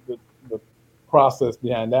process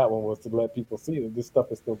behind that one, was to let people see that this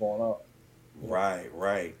stuff is still going on. You know, right,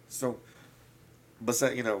 right. So, but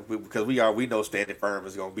because we know Standing Firm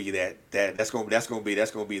is gonna be that's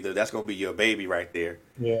gonna be your baby right there.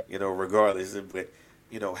 yeah, Regardless. But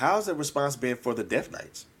how's the response been for the Death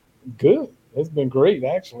Knights? good. It's been great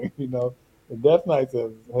actually. You know, the Death Knights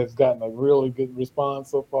has gotten a really good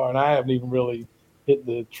response so far, and I haven't even really hit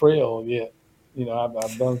the trail yet. You know,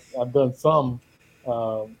 I've done some.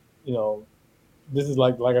 Um, you know, this is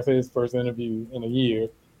like I said, his first interview in a year.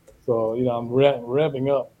 So I'm revving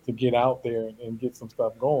up to get out there and get some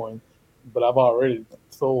stuff going, but I've already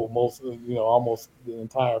sold most of almost the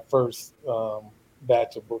entire first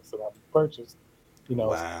batch of books that I've purchased. You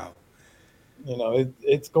know, Wow.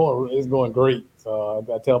 it's going great. So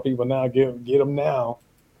I tell people now, get them now,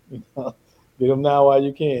 you know, get them now while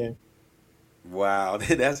you can. Wow.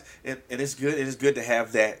 And it's good. It is good to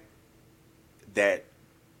have that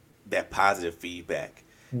that positive feedback,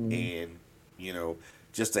 Mhm. and you know,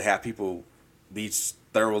 just to have people be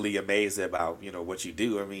thoroughly amazed about what you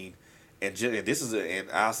do. I mean, and this is and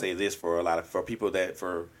I'll say this for a lot of for people that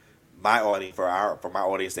for my audience for my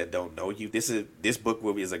audience that don't know you. This book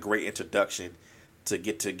will be is a great introduction to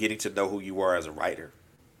getting to know who you are as a writer.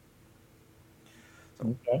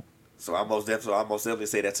 So Okay. I most definitely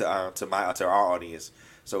say that to our audience.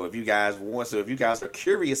 So if you guys are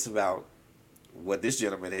curious about what this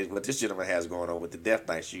gentleman has going on with the Death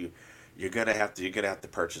Knights, you're gonna have to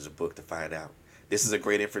purchase a book to find out. This is a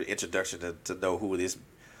great introduction to know who this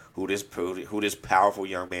powerful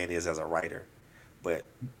young man is as a writer. But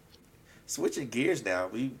switching gears now,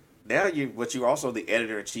 you're also the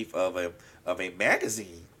editor in chief of a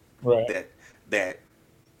magazine Right. that that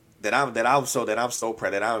that I'm so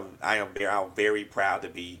proud that I'm very proud to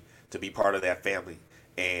be part of that family,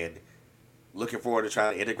 and looking forward to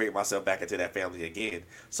trying to integrate myself back into that family again.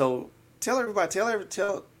 So tell everybody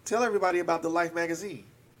about the Life magazine.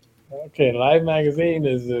 Okay. Life magazine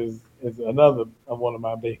is another of one of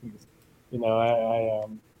my babies.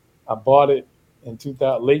 I bought it in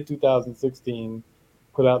 2000, late 2016.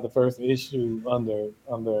 Put out the first issue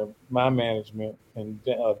under my management in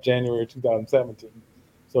January 2017.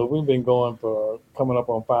 So we've been going for coming up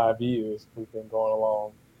on 5 years. We've been going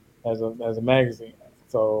along as a magazine.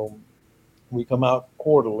 So we come out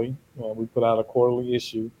quarterly. We put out a quarterly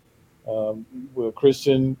issue. We're a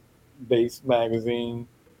Christian-based magazine.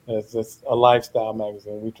 It's just a lifestyle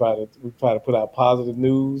magazine. We try to put out positive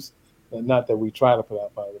news, and not that we try to put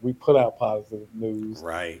out positive. We put out positive news,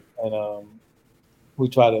 Right. and we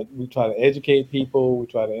try to educate people. We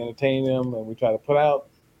try to entertain them, and we try to put out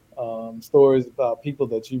stories about people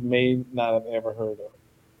that you may not have ever heard of.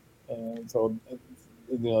 And so,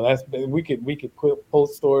 that's we could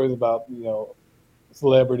post stories about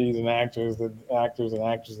celebrities and actors and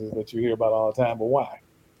actresses that you hear about all the time. But why?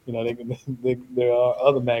 There are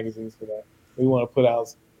other magazines for that. We want to put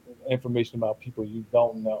out information about people you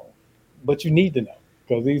don't know, but you need to know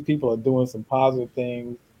because these people are doing some positive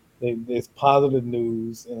things. There's positive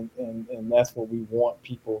news, and that's what we want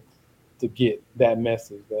people to get that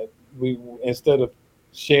message that we instead of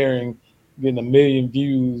sharing getting a million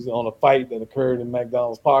views on a fight that occurred in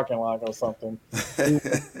McDonald's parking lot or something. We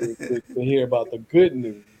want to hear about the good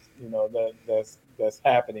news, that's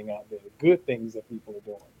happening out there, the good things that people are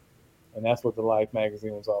doing, and that's what the Life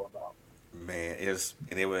magazine was all about. Man,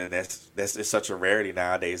 that's it's such a rarity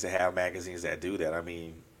nowadays to have magazines that do that. I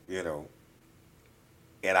mean,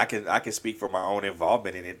 and I can speak for my own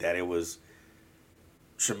involvement in it that it was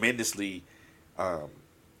tremendously um,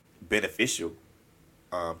 beneficial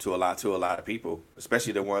to a lot of people,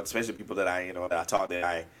 especially people that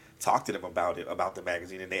I talked to them about the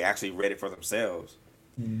magazine, and they actually read it for themselves,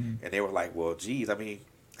 Mm-hmm. and they were like, "Well, geez, I mean,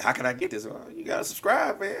 how can I get this? Well, you gotta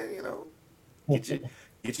subscribe, man. Get your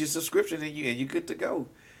get your subscription, and you good to go."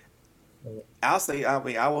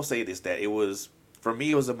 I will say this that it was for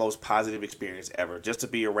me it was the most positive experience ever just to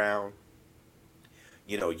be around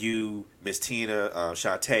you, Miss Tina,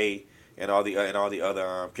 Shantae, and all the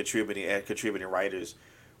other contributing writers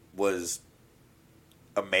was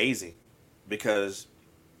amazing because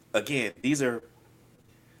again these are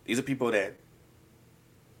people that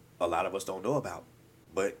a lot of us don't know about,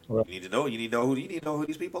 but Right, you need to know who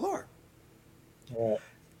these people are. right,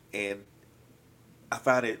 And I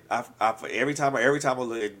find it. Every time I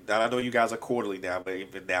look. And I know you guys are quarterly now, but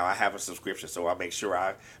even now I have a subscription, so I make sure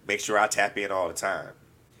I tap in all the time.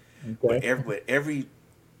 okay, But every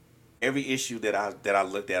issue that I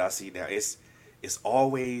looked at, I see now it's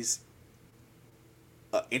always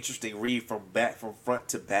an interesting read from front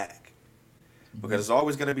to back because hmm it's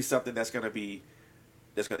always going to be something that's going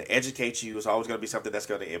to educate you. It's always going to be something that's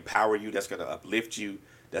going to empower you, that's going to uplift you,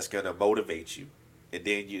 that's going to motivate you. And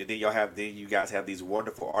then you guys have these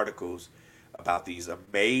wonderful articles about these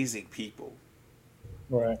amazing people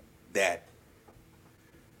right, that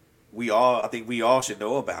I think we all should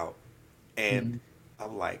know about. And hmm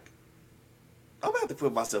I'm like, I'm gonna have to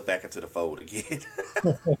put myself back into the fold again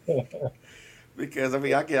because I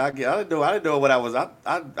mean I didn't know what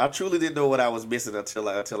I truly didn't know what I was missing until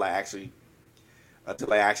I actually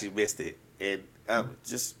missed it. And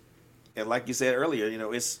just and like you said earlier,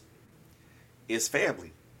 it's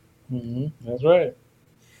family. That's right.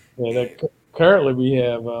 Yeah, And currently we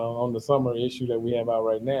have on the summer issue that we have out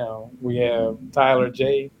right now. We have Tyler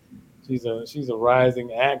J. She's a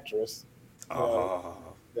rising actress. You know oh,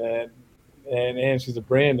 that, and she's a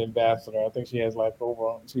brand ambassador. I think she has like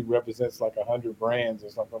over. She represents like 100 brands or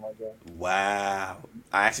something like that. wow!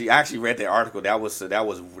 I actually read that article. That was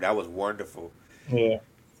wonderful. Yeah.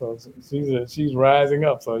 So she's rising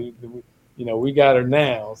up. So we got her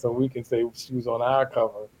now, so we can say she was on our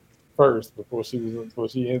cover first before she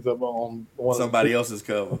ends up on one of the Somebody else's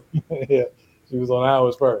cover. yeah, she was on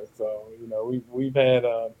ours first. So we've had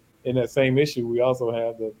in that same issue we also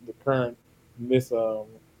have the current Miss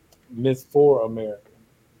Miss for America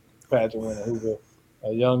pageant winner, who's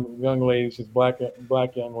a young lady. She's black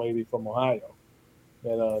young lady from Ohio.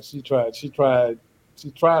 And she tried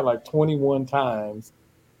like 21 times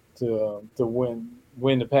to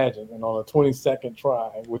win the pageant, and on a 22nd try,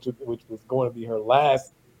 which was going to be her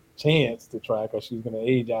last chance to try because she was going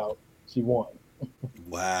to age out, she won.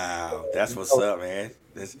 Wow, that's what's up, man.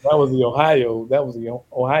 That was the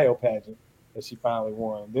Ohio pageant that she finally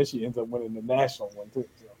won. Then she ends up winning the national one too.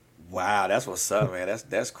 So, Wow, that's what's up, man.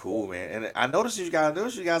 That's cool, man. And I noticed you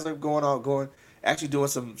guys are going actually doing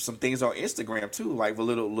some things on Instagram too, like with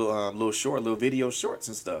little video shorts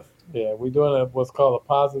and stuff. yeah, we're doing what's called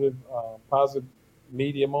a positive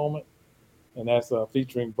media moment, and that's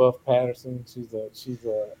featuring Buff Patterson. She's a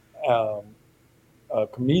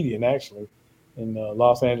comedian actually in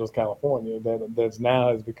Los Angeles, California. That's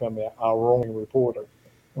now has become our roaming reporter.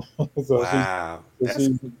 so she's Wow, so that's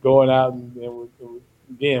she's going out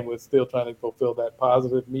again, we're still trying to fulfill that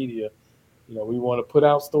positive media. We want to put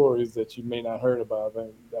out stories that you may not heard about.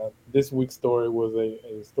 And this week's story was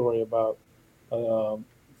a story about um,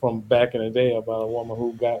 from back in the day about a woman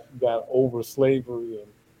who got over slavery and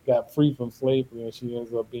got free from slavery, and she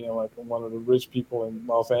ends up being like one of the rich people in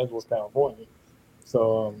Los Angeles, California.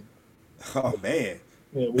 So oh man.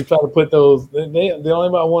 yeah, we try to put those. They're only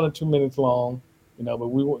about 1 or 2 minutes long, but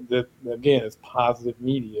we want that again. It's positive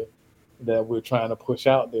media that we're trying to push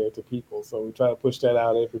out there to people. So we try to push that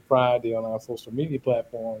out every Friday on our social media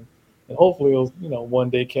platform, and hopefully it'll one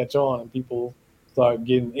day catch on and people start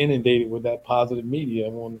getting inundated with that positive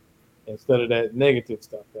media instead of that negative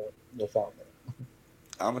stuff that's out there.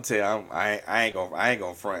 I'm gonna tell you, I ain't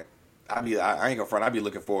gonna front. I ain't gonna front. I'll be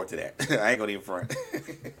looking forward to that. I ain't gonna even front.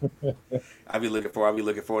 I'll be looking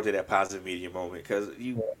forward to that positive media moment because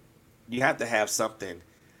you have to have something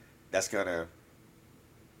that's gonna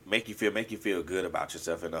make you feel good about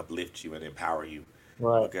yourself and uplift you and empower you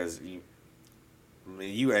Right. because I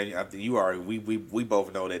mean, you and I think you are we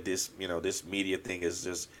both know that this media thing is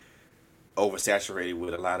just oversaturated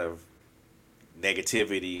with a lot of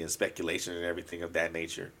negativity and speculation and everything of that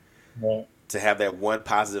nature. Right. To have that one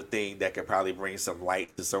positive thing that could probably bring some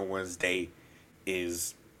light to someone's day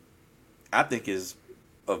is I think is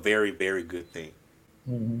a very very good thing.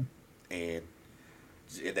 Hmm. And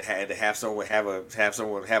to have someone have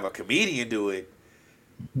a comedian do it,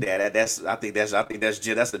 that's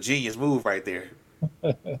that's a genius move right there.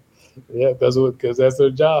 Yeah, because that's their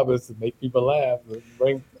job is to make people laugh, and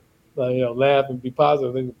bring, laugh and be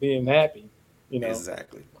positive and being happy. You know.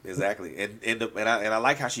 Exactly, and I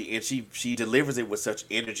like how she delivers it with such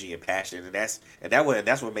energy and passion, and that's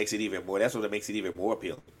what makes it even more. That's what makes it even more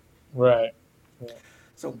appealing. Right. Yeah.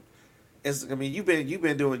 So, I mean, you've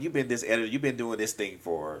been doing this thing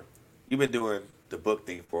for, you've been doing the book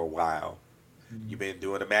thing for a while. You've Mhm. been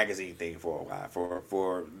doing the magazine thing for a while,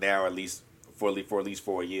 for now at least for at least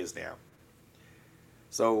 4 years now.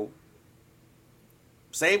 So,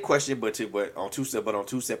 same question, but on two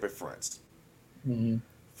separate fronts. Mhm.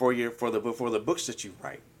 For the books that you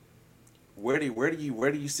write, where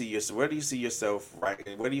do you see yourself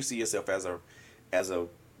writing? Where do you see yourself as a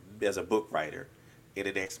as a book writer in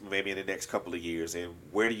the next maybe in the next couple of years? And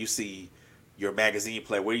where do you see your magazine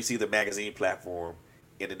play? Where do you see the magazine platform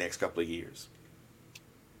in the next couple of years?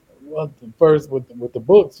 Well, first with the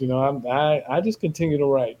books, I just continue to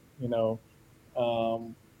write.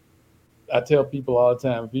 Um, I tell people all the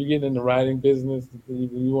time, if you get in the writing business,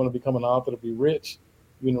 you want to become an author to be rich,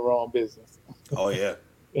 you're in the wrong business. Oh yeah.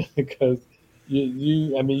 Because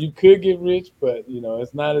I mean, you could get rich, but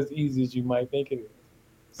it's not as easy as you might think it is.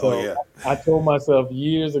 Oh So yeah. I told myself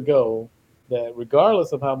years ago that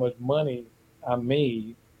regardless of how much money I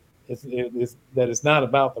made, it's that it's not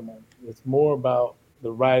about the money. It's more about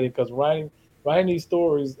the writing, because writing these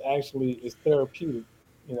stories actually is therapeutic.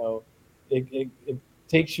 You know, it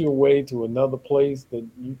takes you away to another place that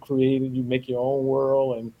you created. You make your own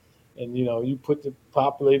world, and you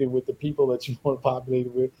populate it with the people that you want to populate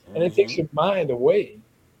it with, and it takes Hmm. your mind away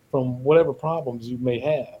from whatever problems you may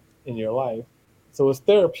have. in your life. So it's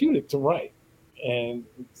therapeutic to write. And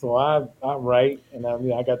so I write, and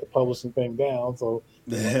I got the publishing thing down. So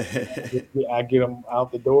you know, I get them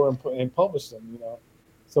out the door and publish them.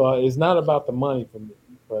 So it's not about the money for me,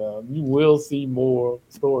 but you will see more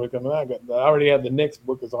stories coming out. I already have the next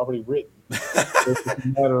book is already written. It's just a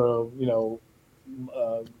matter of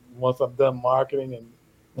uh, once I'm done marketing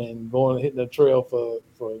and going hitting the trail for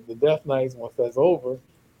the Death Knights. Once that's over,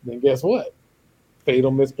 then guess what?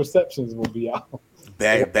 Fatal Misperceptions will be out. So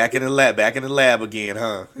back in the lab, back in the lab again,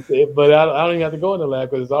 huh? but I don't even have to go in the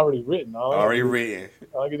lab because it's already written. Already written.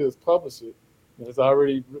 All I can do is publish it. And it's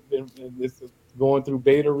already it's going through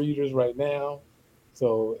beta readers right now.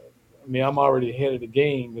 So I mean, I'm already ahead of the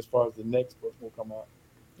game as far as the next book will come out.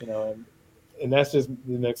 And that's just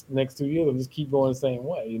the next 2 years. I'll just keep going the same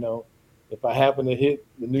way. If I happen to hit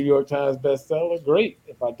the New York Times bestseller, great.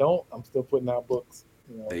 If I don't, I'm still putting out books.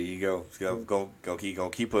 There you go.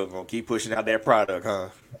 Gonna keep pushing out that product, huh?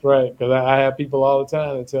 Right, because I have people all the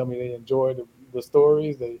time that tell me they enjoy the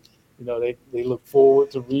stories. They look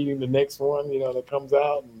forward to reading the next one. That comes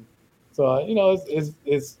out, and so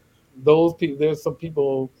it's those people. There's some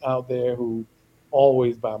people out there who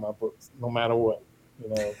always buy my books, no matter what. You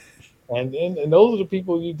know, and those are the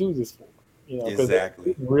people you do this for. Because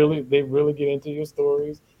Exactly. they really get into your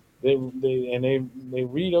stories. They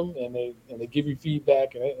read them and they give you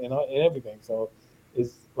feedback and everything. So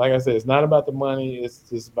it's like I said, it's not about the money. It's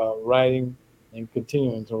just about writing and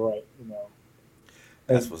continuing to write.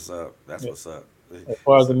 That's And what's up. That's what's up. as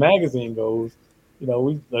far as the magazine goes, we're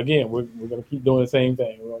gonna keep doing the same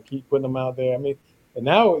thing. We're gonna keep putting them out there. I mean, and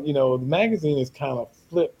now the magazine is kind of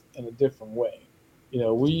flipped in a different way.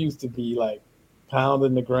 We used to be like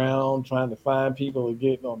pounding the ground trying to find people to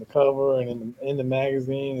get on the cover and in the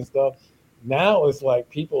magazine and stuff. Now it's like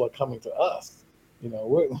people are coming to us.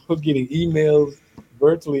 We're getting emails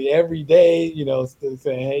virtually every day.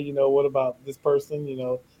 Saying, hey, what about this person?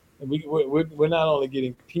 And we're not only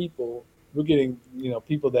getting people, we're getting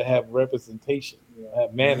people that have representation,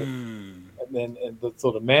 have managers, Mm.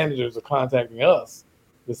 so the managers are contacting us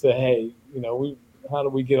to say, hey, how do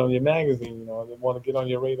we get on your magazine? They want to get on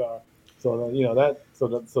your radar. So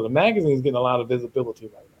the magazine is getting a lot of visibility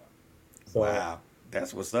right now. So Wow.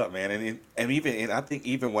 That's what's up, man. And I think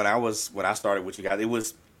even when I started with you guys, it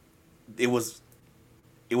was it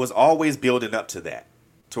was always building up to that,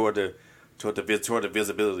 toward the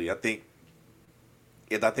visibility. I think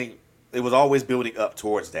it was always building up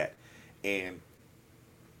towards that, and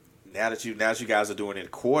now that you guys are doing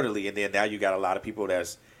it quarterly, and then now you got a lot of people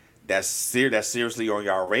that's seriously on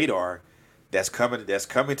y'all radar, that's coming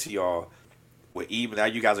to y'all with email. Now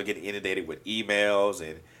you guys are getting inundated with emails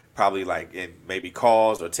and probably like and maybe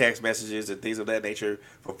calls or text messages and things of that nature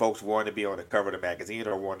from folks wanting to be on the cover of the magazine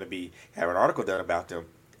or wanting to be have an article done about them.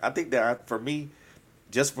 I think that for me,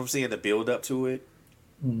 just from seeing the build up to it,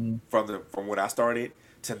 mhm. from when I started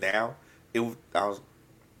to now, I was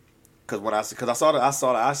because I saw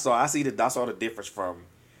the difference from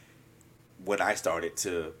when I started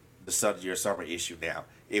to your summer issue now.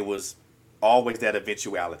 It was always that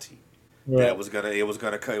eventuality that Right. it was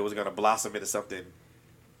gonna blossom into something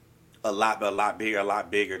a lot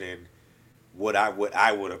bigger than what I would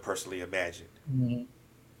have personally imagined. Mhm.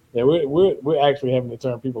 Yeah, we're actually having to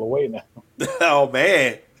turn people away now. Oh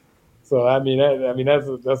man. So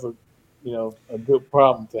that's a a good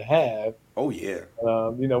problem to have. Oh yeah.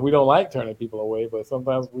 We don't like turning people away, but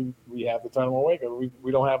sometimes we have to turn them away because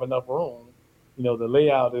we don't have enough room. The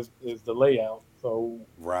layout is the layout, so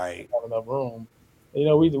we Right. don't have enough room.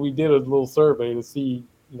 We did a little survey to see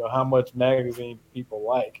how much magazine people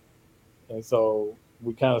like, and so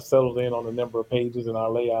we kind of settled in on the number of pages, and our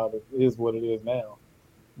layout is what it is now.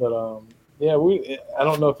 But yeah, I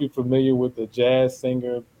don't know if you're familiar with the jazz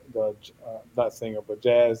singer, the not singer, but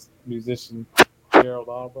jazz musician Gerald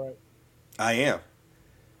Albright. I am.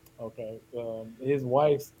 Okay, his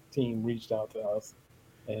wife's team reached out to us,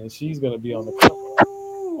 and she's going to be on the cover.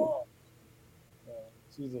 Ooh. Uh,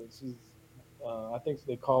 she's I think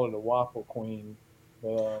they call her the Waffle Queen,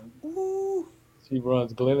 but Ooh. she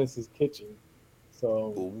runs Glennis's Kitchen.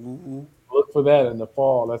 So Ooh. look for that in the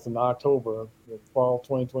fall. That's in October, the fall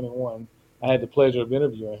 2021. I had the pleasure of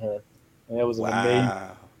interviewing her, and it was an amazing.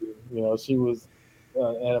 Wow. She was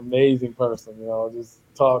an amazing person. Just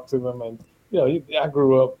talk to them, and I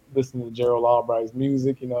grew up listening to Gerald Albright's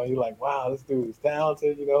music. You're like, wow, this dude is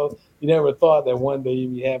talented. You never thought that one day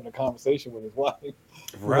you'd be having a conversation with his wife. You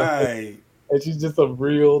know, Right. and she's just a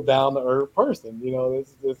real down to earth person.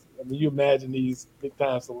 It's just, I mean, you imagine these big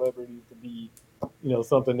time celebrities to be,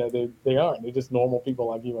 something that they aren't. They're just normal people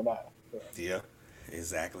like you and I. So, Yeah.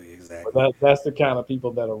 Exactly. But that's the kind of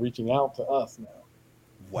people that are reaching out to us now.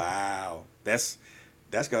 Wow, that's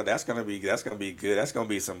gonna be good. That's gonna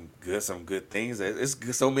be some good things.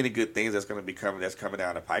 So many good things that's coming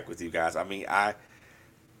down the pike with you guys. I mean, I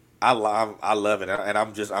love it, and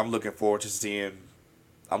I'm looking forward to seeing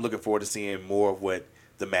more of what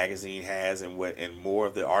the magazine has and more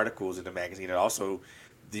of the articles in the magazine, and also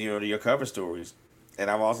your cover stories. And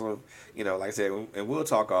I'm also, like I said, and we'll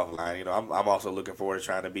talk offline. I'm also looking forward to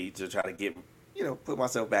try to get, put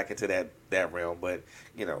myself back into that realm. But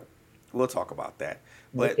you know, we'll talk about that.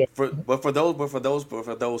 Okay. But for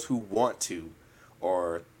those who want to,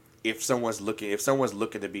 or if someone's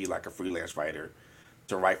looking to be like a freelance writer,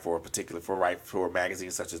 to write for a particular for a magazine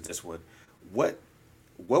such as this one, what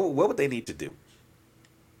what would they need to do?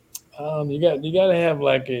 You got to have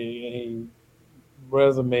like a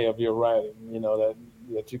resume of your writing,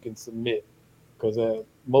 that you can submit, because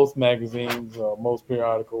most magazines or most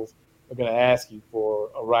periodicals are going to ask you for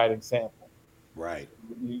a writing sample. Right.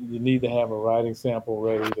 You need to have a writing sample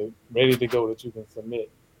ready to go that you can submit.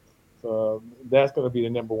 So that's going to be the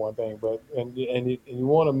number one thing. But and you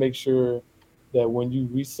want to make sure that when you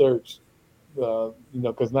research,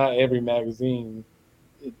 because not every magazine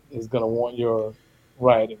is going to want your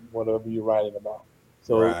writing, whatever you're writing about.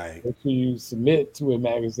 So Right. if you submit to a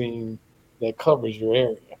magazine that covers your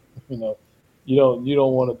area, you know, you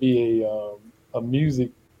don't want to be a music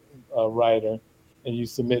writer and you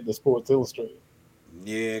submit to Sports Illustrated.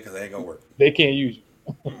 Yeah, because it ain't gonna work. They can't use you.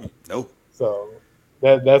 Nope. So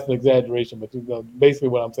that's an exaggeration, but basically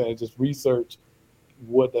what I'm saying is just research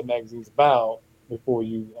what that magazine's about before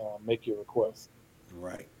you make your request.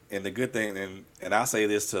 Right. And the good thing, and I say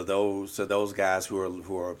this to those guys who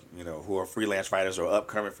are freelance writers or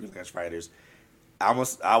upcoming freelance writers. I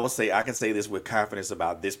will say I can say this with confidence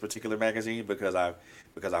about this particular magazine because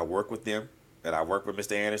I work with them, and I work with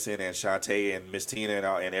Mr. Anderson and Shantae and Miss Tina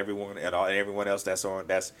and everyone else that's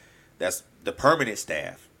the permanent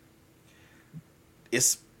staff.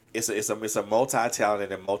 It's it's a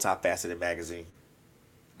multi-talented and multifaceted magazine.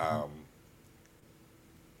 Um,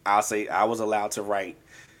 I'll say I was allowed to write,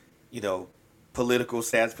 you know, political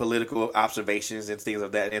observations and things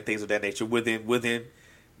of that nature within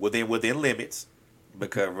limits.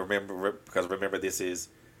 Because remember this is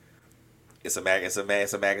it's a magazine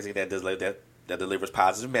that delivers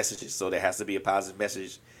positive messages. So there has to be a positive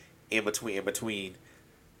message in between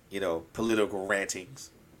political rantings.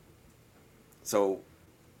 So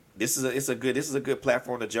this is a good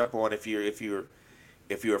platform to jump on if you're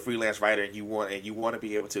a freelance writer and you want to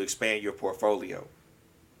be able to expand your portfolio,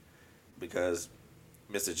 because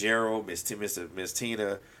Mr. Gerald, Miss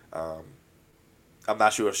Tina, um, I'm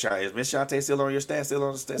not sure if is Miss Shantae still on your staff,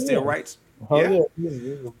 still Yeah. writes. Oh Yeah, yeah,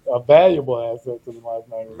 he's a valuable asset to the Life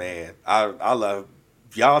magazine. man, I love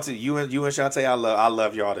y'all to you and Shantae. I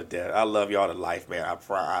love y'all to death. I love y'all to life, man.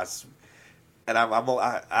 And I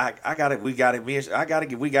got it. We got it. I got to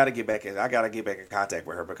get. We got to get back in. I got to get back in contact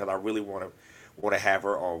with her because I really want to have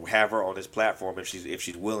her on this platform if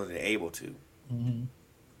she's willing and able to. Hmm.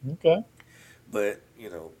 Okay. But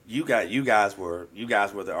you guys are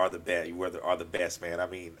the best. Are the best, man. I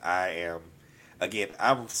mean, I am. Again,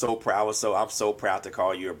 I'm so proud. I'm so proud to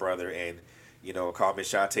call you a brother, and call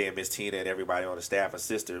Miss Shantae and Miss Tina and everybody on the staff a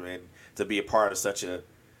sister, and to be a part of such a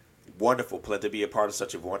to be a part of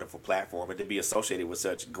such a wonderful platform and to be associated with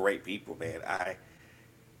such great people, man.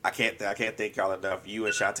 I can't thank y'all enough, you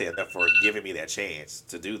and Shantae enough for giving me that chance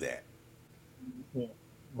to do that. Yeah.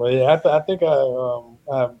 But yeah, I think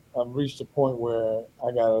I've reached a point where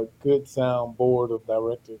I got a good sound board of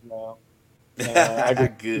directors now, and I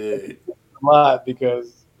get Good. a lot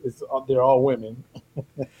because they're all women.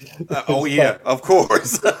 Oh it's, yeah, of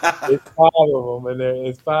course. it's five of them, and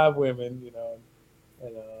it's five women,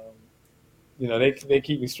 and they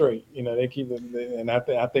keep me straight. They keep them, and I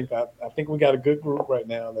think we got a good group right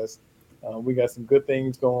now. We got some good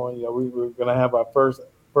things going. We're gonna have our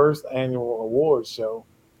first annual awards show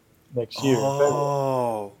next year in February.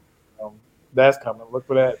 Oh, Um, that's coming. Look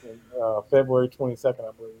for that in February 22nd,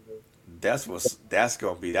 I believe it is. that's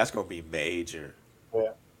gonna be major.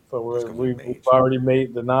 Yeah. So That's gonna be we've major. already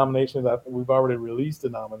made the nominations. We've already released the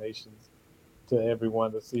nominations to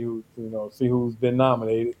everyone to see who's been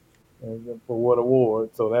nominated and for what award.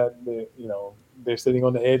 So that they're sitting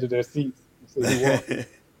on the edge of their seats to see who won.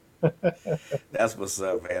 That's what's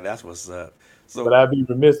up, man. That's what's up. But So, I'd be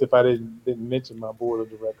remiss if I didn't mention my board of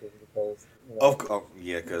directors because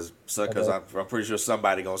yeah, I because know. I'm pretty sure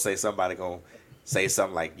somebody gonna say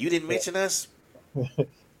something like, "You didn't mention us."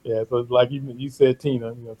 Yeah, so like you said,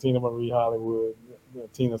 Tina Marie Hollywood,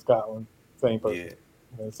 Tina Scotland, same Yeah, person.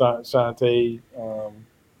 And Shantae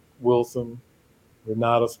Wilson,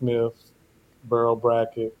 Renata Smith, Burl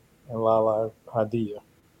Brackett, and Lala Hadia.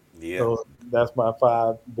 Yeah. So that's my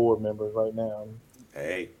 5 board members right now.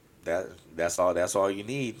 Hey, that that's all you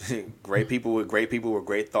need. Great people with great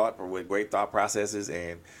thought processes,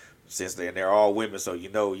 and since they're all women, so you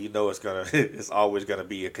know it's gonna it's always gonna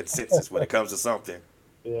be a consensus when it comes to something.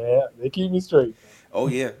 Yeah, they keep me straight. Oh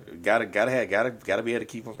yeah, gotta be able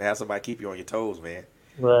to have somebody keep you on your toes, man.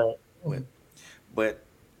 Right. But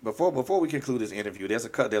but before we conclude this interview, there's a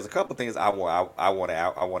couple things I want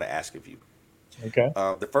to ask of you. Okay.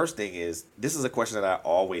 The first thing is, this is a question that I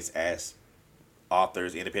always ask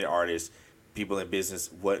authors, independent artists, people in business,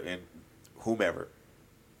 what and whomever.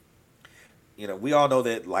 We all know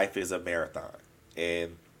that life is a marathon,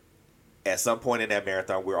 and at some point in that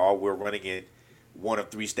marathon, we're running in one of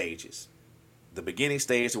 3 stages. The beginning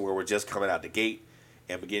stage, to where we're just coming out the gate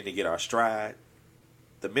and beginning to get our stride.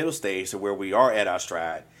 The middle stage, to where we are at our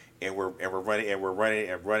stride and we're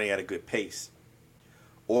running at a good pace.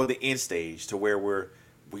 Or the end stage, to where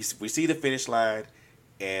we see the finish line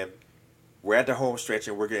and we're at the home stretch,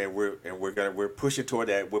 and we're pushing toward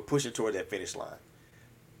that finish line.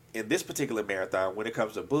 In this particular marathon, when it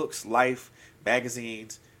comes to books, life,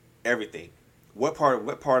 magazines, everything, what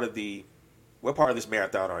part of this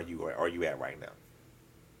marathon are you at right now?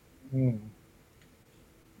 Hmm.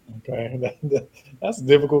 Okay. That's a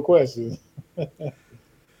difficult question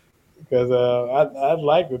because I'd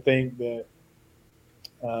like to think that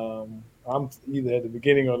I'm either at the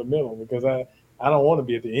beginning or the middle because I don't want to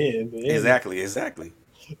be at the end. The end, Exactly.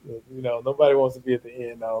 nobody wants to be at the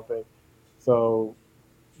end. I don't think so.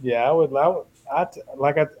 Yeah, I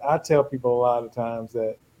tell people a lot of times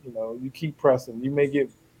that you keep pressing. You may get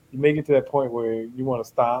to that point where you want to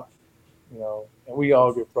stop, and we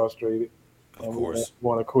all get frustrated Of and we course.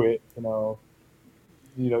 want to quit. You want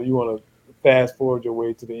to fast forward your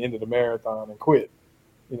way to the end of the marathon and quit.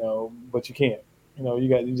 But you can't.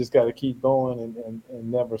 You just got to keep going and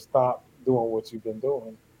never stop doing what you've been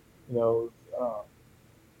doing. You know, uh,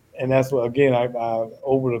 and that's what again I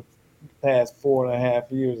over the past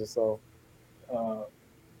 4.5 years or so. Uh,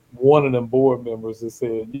 One of them board members has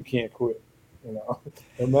said you can't quit. No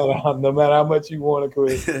matter how much you want to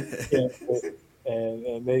quit, you can't quit.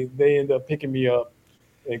 And they end up picking me up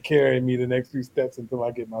and carrying me the next few steps until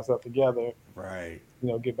I get myself together. Right.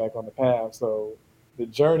 Get back on the path. So the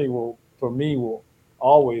journey for me, will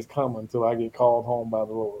always come until I get called home by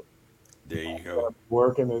the Lord. There you I'm go.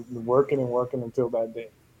 gonna be working until that day.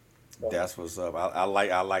 So, That's what's up. I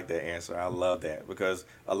like that answer. I love that, because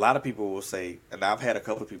a lot of people will say, and I've had a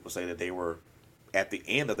couple of people say that they were at the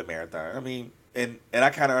end of the marathon. I mean, and I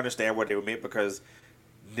kind of understand what they were meant, because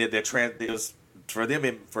it was for them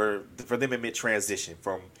it meant transition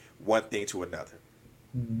from one thing to another.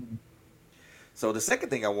 mhm. So the second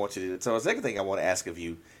thing I want to ask of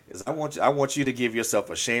you is, I want you to give yourself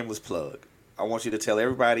a shameless plug. I want you to tell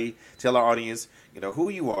our audience, who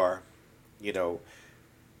you are, you know,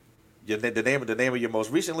 the name of your most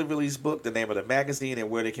recently released book, the name of the magazine, and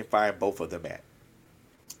where they can find both of them at.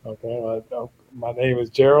 Okay. My name is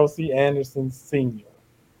Gerald C. Anderson Senior,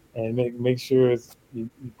 and make sure you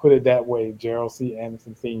put it that way, Gerald C.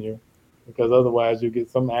 Anderson Senior, because otherwise you get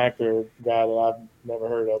some actor guy that I've never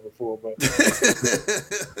heard of before, but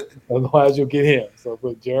otherwise you'll get him. So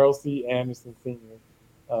put Gerald C. Anderson Senior.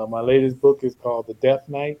 My latest book is called The Death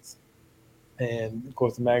Knights, and of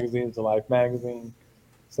course the magazine is the Life magazine.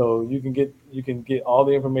 So you can get all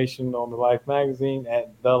the information on the Life magazine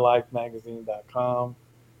at thelifemagazine.com,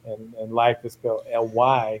 and Life is spelled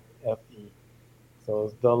Lyfe. So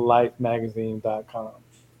it's thelifemagazine.com.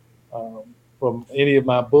 From any of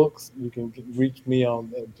my books, you can reach me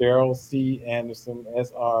on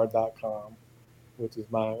GeraldCAndersonSR.com, which is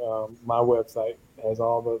my website. It has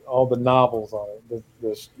all the novels on it.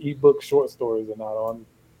 The ebook short stories are not on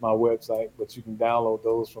my website, but you can download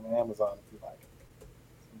those from Amazon if you like.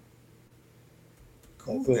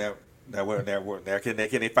 Cool. That's it.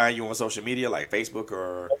 Can they find you on social media like Facebook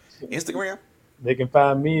or Instagram? They can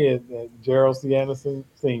find me at Gerald C. Anderson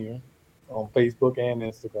Senior on Facebook and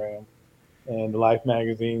Instagram, and the Life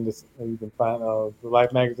Magazine. You can find the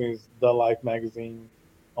Life Magazine is the Life Magazine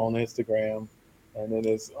on Instagram, and then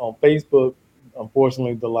it's on Facebook.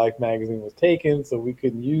 Unfortunately, the Life Magazine was taken, so we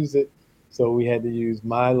couldn't use it. So we had to use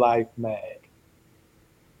My Life Mag.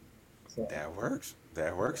 So That works.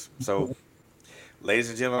 That works. So, ladies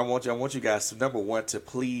and gentlemen, I want you guys to, number one, to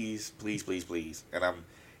please, please, please, please, and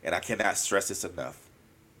I cannot stress this enough.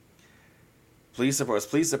 Please support us.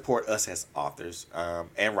 Please support us as authors,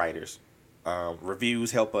 and writers.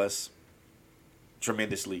 Reviews help us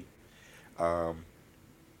tremendously. Um,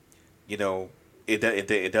 you know,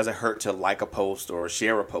 it doesn't hurt to like a post or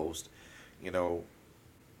share a post. You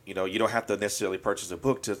know, you don't have to necessarily purchase a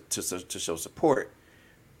book to show support,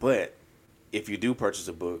 but if you do purchase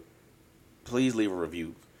a book, please leave a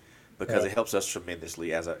review because Right. it helps us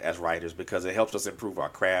tremendously as writers because it helps us improve our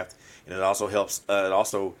craft and it also helps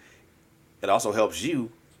it also helps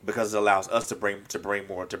you because it allows us to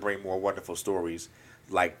bring more wonderful stories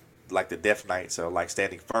like the Death Knights or like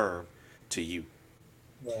Standing Firm to you.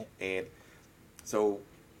 Right. And so,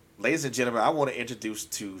 ladies and gentlemen, I want to introduce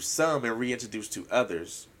to some and reintroduce to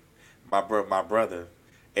others my brother,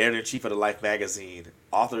 editor in chief of the Life magazine,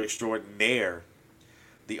 author extraordinaire,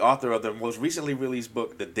 the author of the most recently released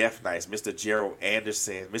book, The Death Knights, Mr. Gerald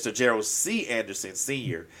Anderson, Mr. Gerald C. Anderson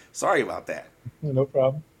Sr. Sorry about that. No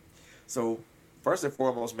problem. So, first and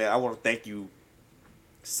foremost, man, I want to thank you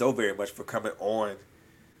so very much for coming on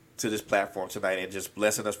to this platform tonight and just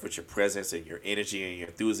blessing us with your presence and your energy and your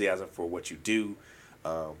enthusiasm for what you do,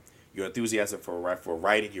 um, your enthusiasm for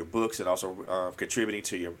writing your books and also contributing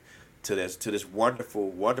to this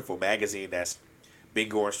wonderful magazine that's been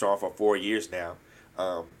going strong for 4 years now.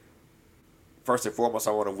 Um, First and foremost,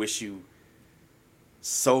 I want to wish you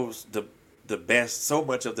so the best, so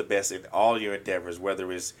much of the best in all your endeavors,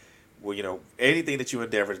 whether it's well, anything that you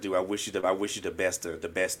endeavor to do. I wish you the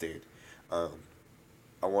best in. Um,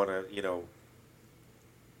 I want to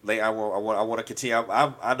I want to continue.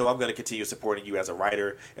 I know I'm going to continue supporting you as a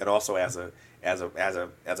writer and also as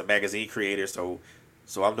a magazine creator. So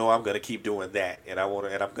I know I'm going to keep doing that, and I'm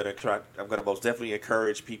going to try. I'm going to most definitely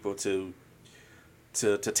encourage people to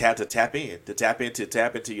tap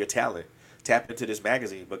into your talent, tap into this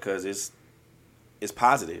magazine because it's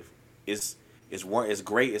positive, it's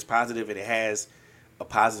great, it's positive, and it has a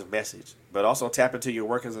positive message. But also tap into your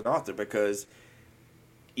work as an author because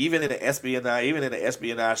even in the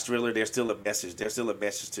espionage thriller, there's still a message. There's still a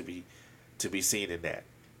message to be seen in that,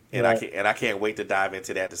 and Right. I can't wait to dive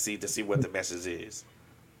into that to see what the message is.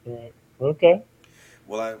 Right. Okay.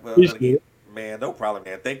 Well Appreciate again, it. man, no problem,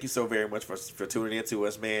 man. Thank you so very much for tuning in to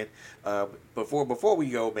us, man. Before we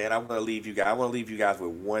go, man, I'm gonna leave you guys. I want to leave you guys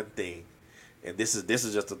with one thing, and this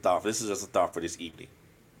is just a thought. This is just a thought for this evening.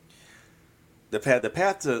 The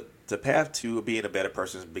path to being a better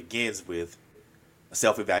person begins with a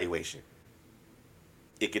self evaluation.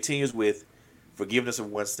 It continues with forgiveness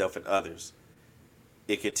of oneself and others.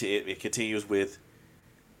 It continues with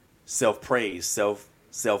self praise, self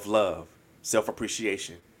love, self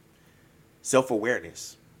appreciation, self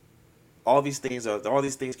awareness. All these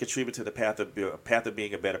things contribute to the path of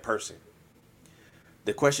being a better person.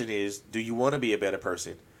 The question is, do you want to be a better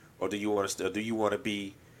person, or do you want to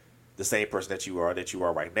be the same person that you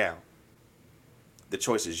are right now? The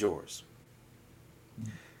choice is yours.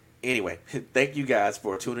 Anyway, thank you guys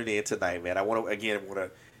for tuning in tonight, man. I want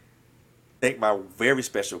to thank my very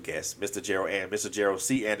special guest, Mr. Gerald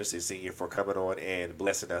C. Anderson Sr. for coming on and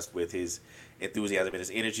blessing us with his enthusiasm and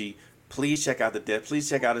his energy. Please check out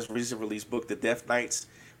his recent release book, The Death Knights,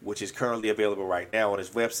 which is currently available right now on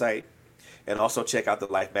his website. And also check out the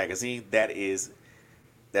Life magazine.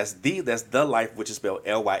 That's the Life, which is spelled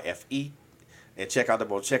Lyfe. And check out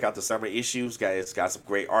the summer issues. Guys, it's got some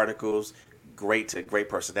great articles, great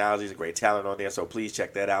personalities, and great talent on there. So please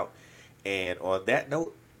check that out. And on that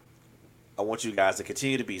note, I want you guys to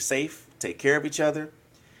continue to be safe, take care of each other,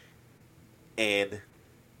 and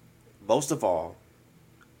most of all,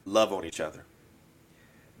 love on each other.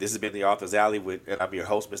 This has been the Author's Alley and I'm your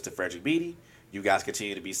host, Mr. Frederick Beatty. You guys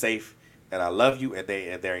continue to be safe, and I love you, and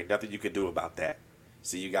there ain't nothing you can do about that.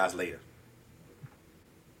 See you guys later.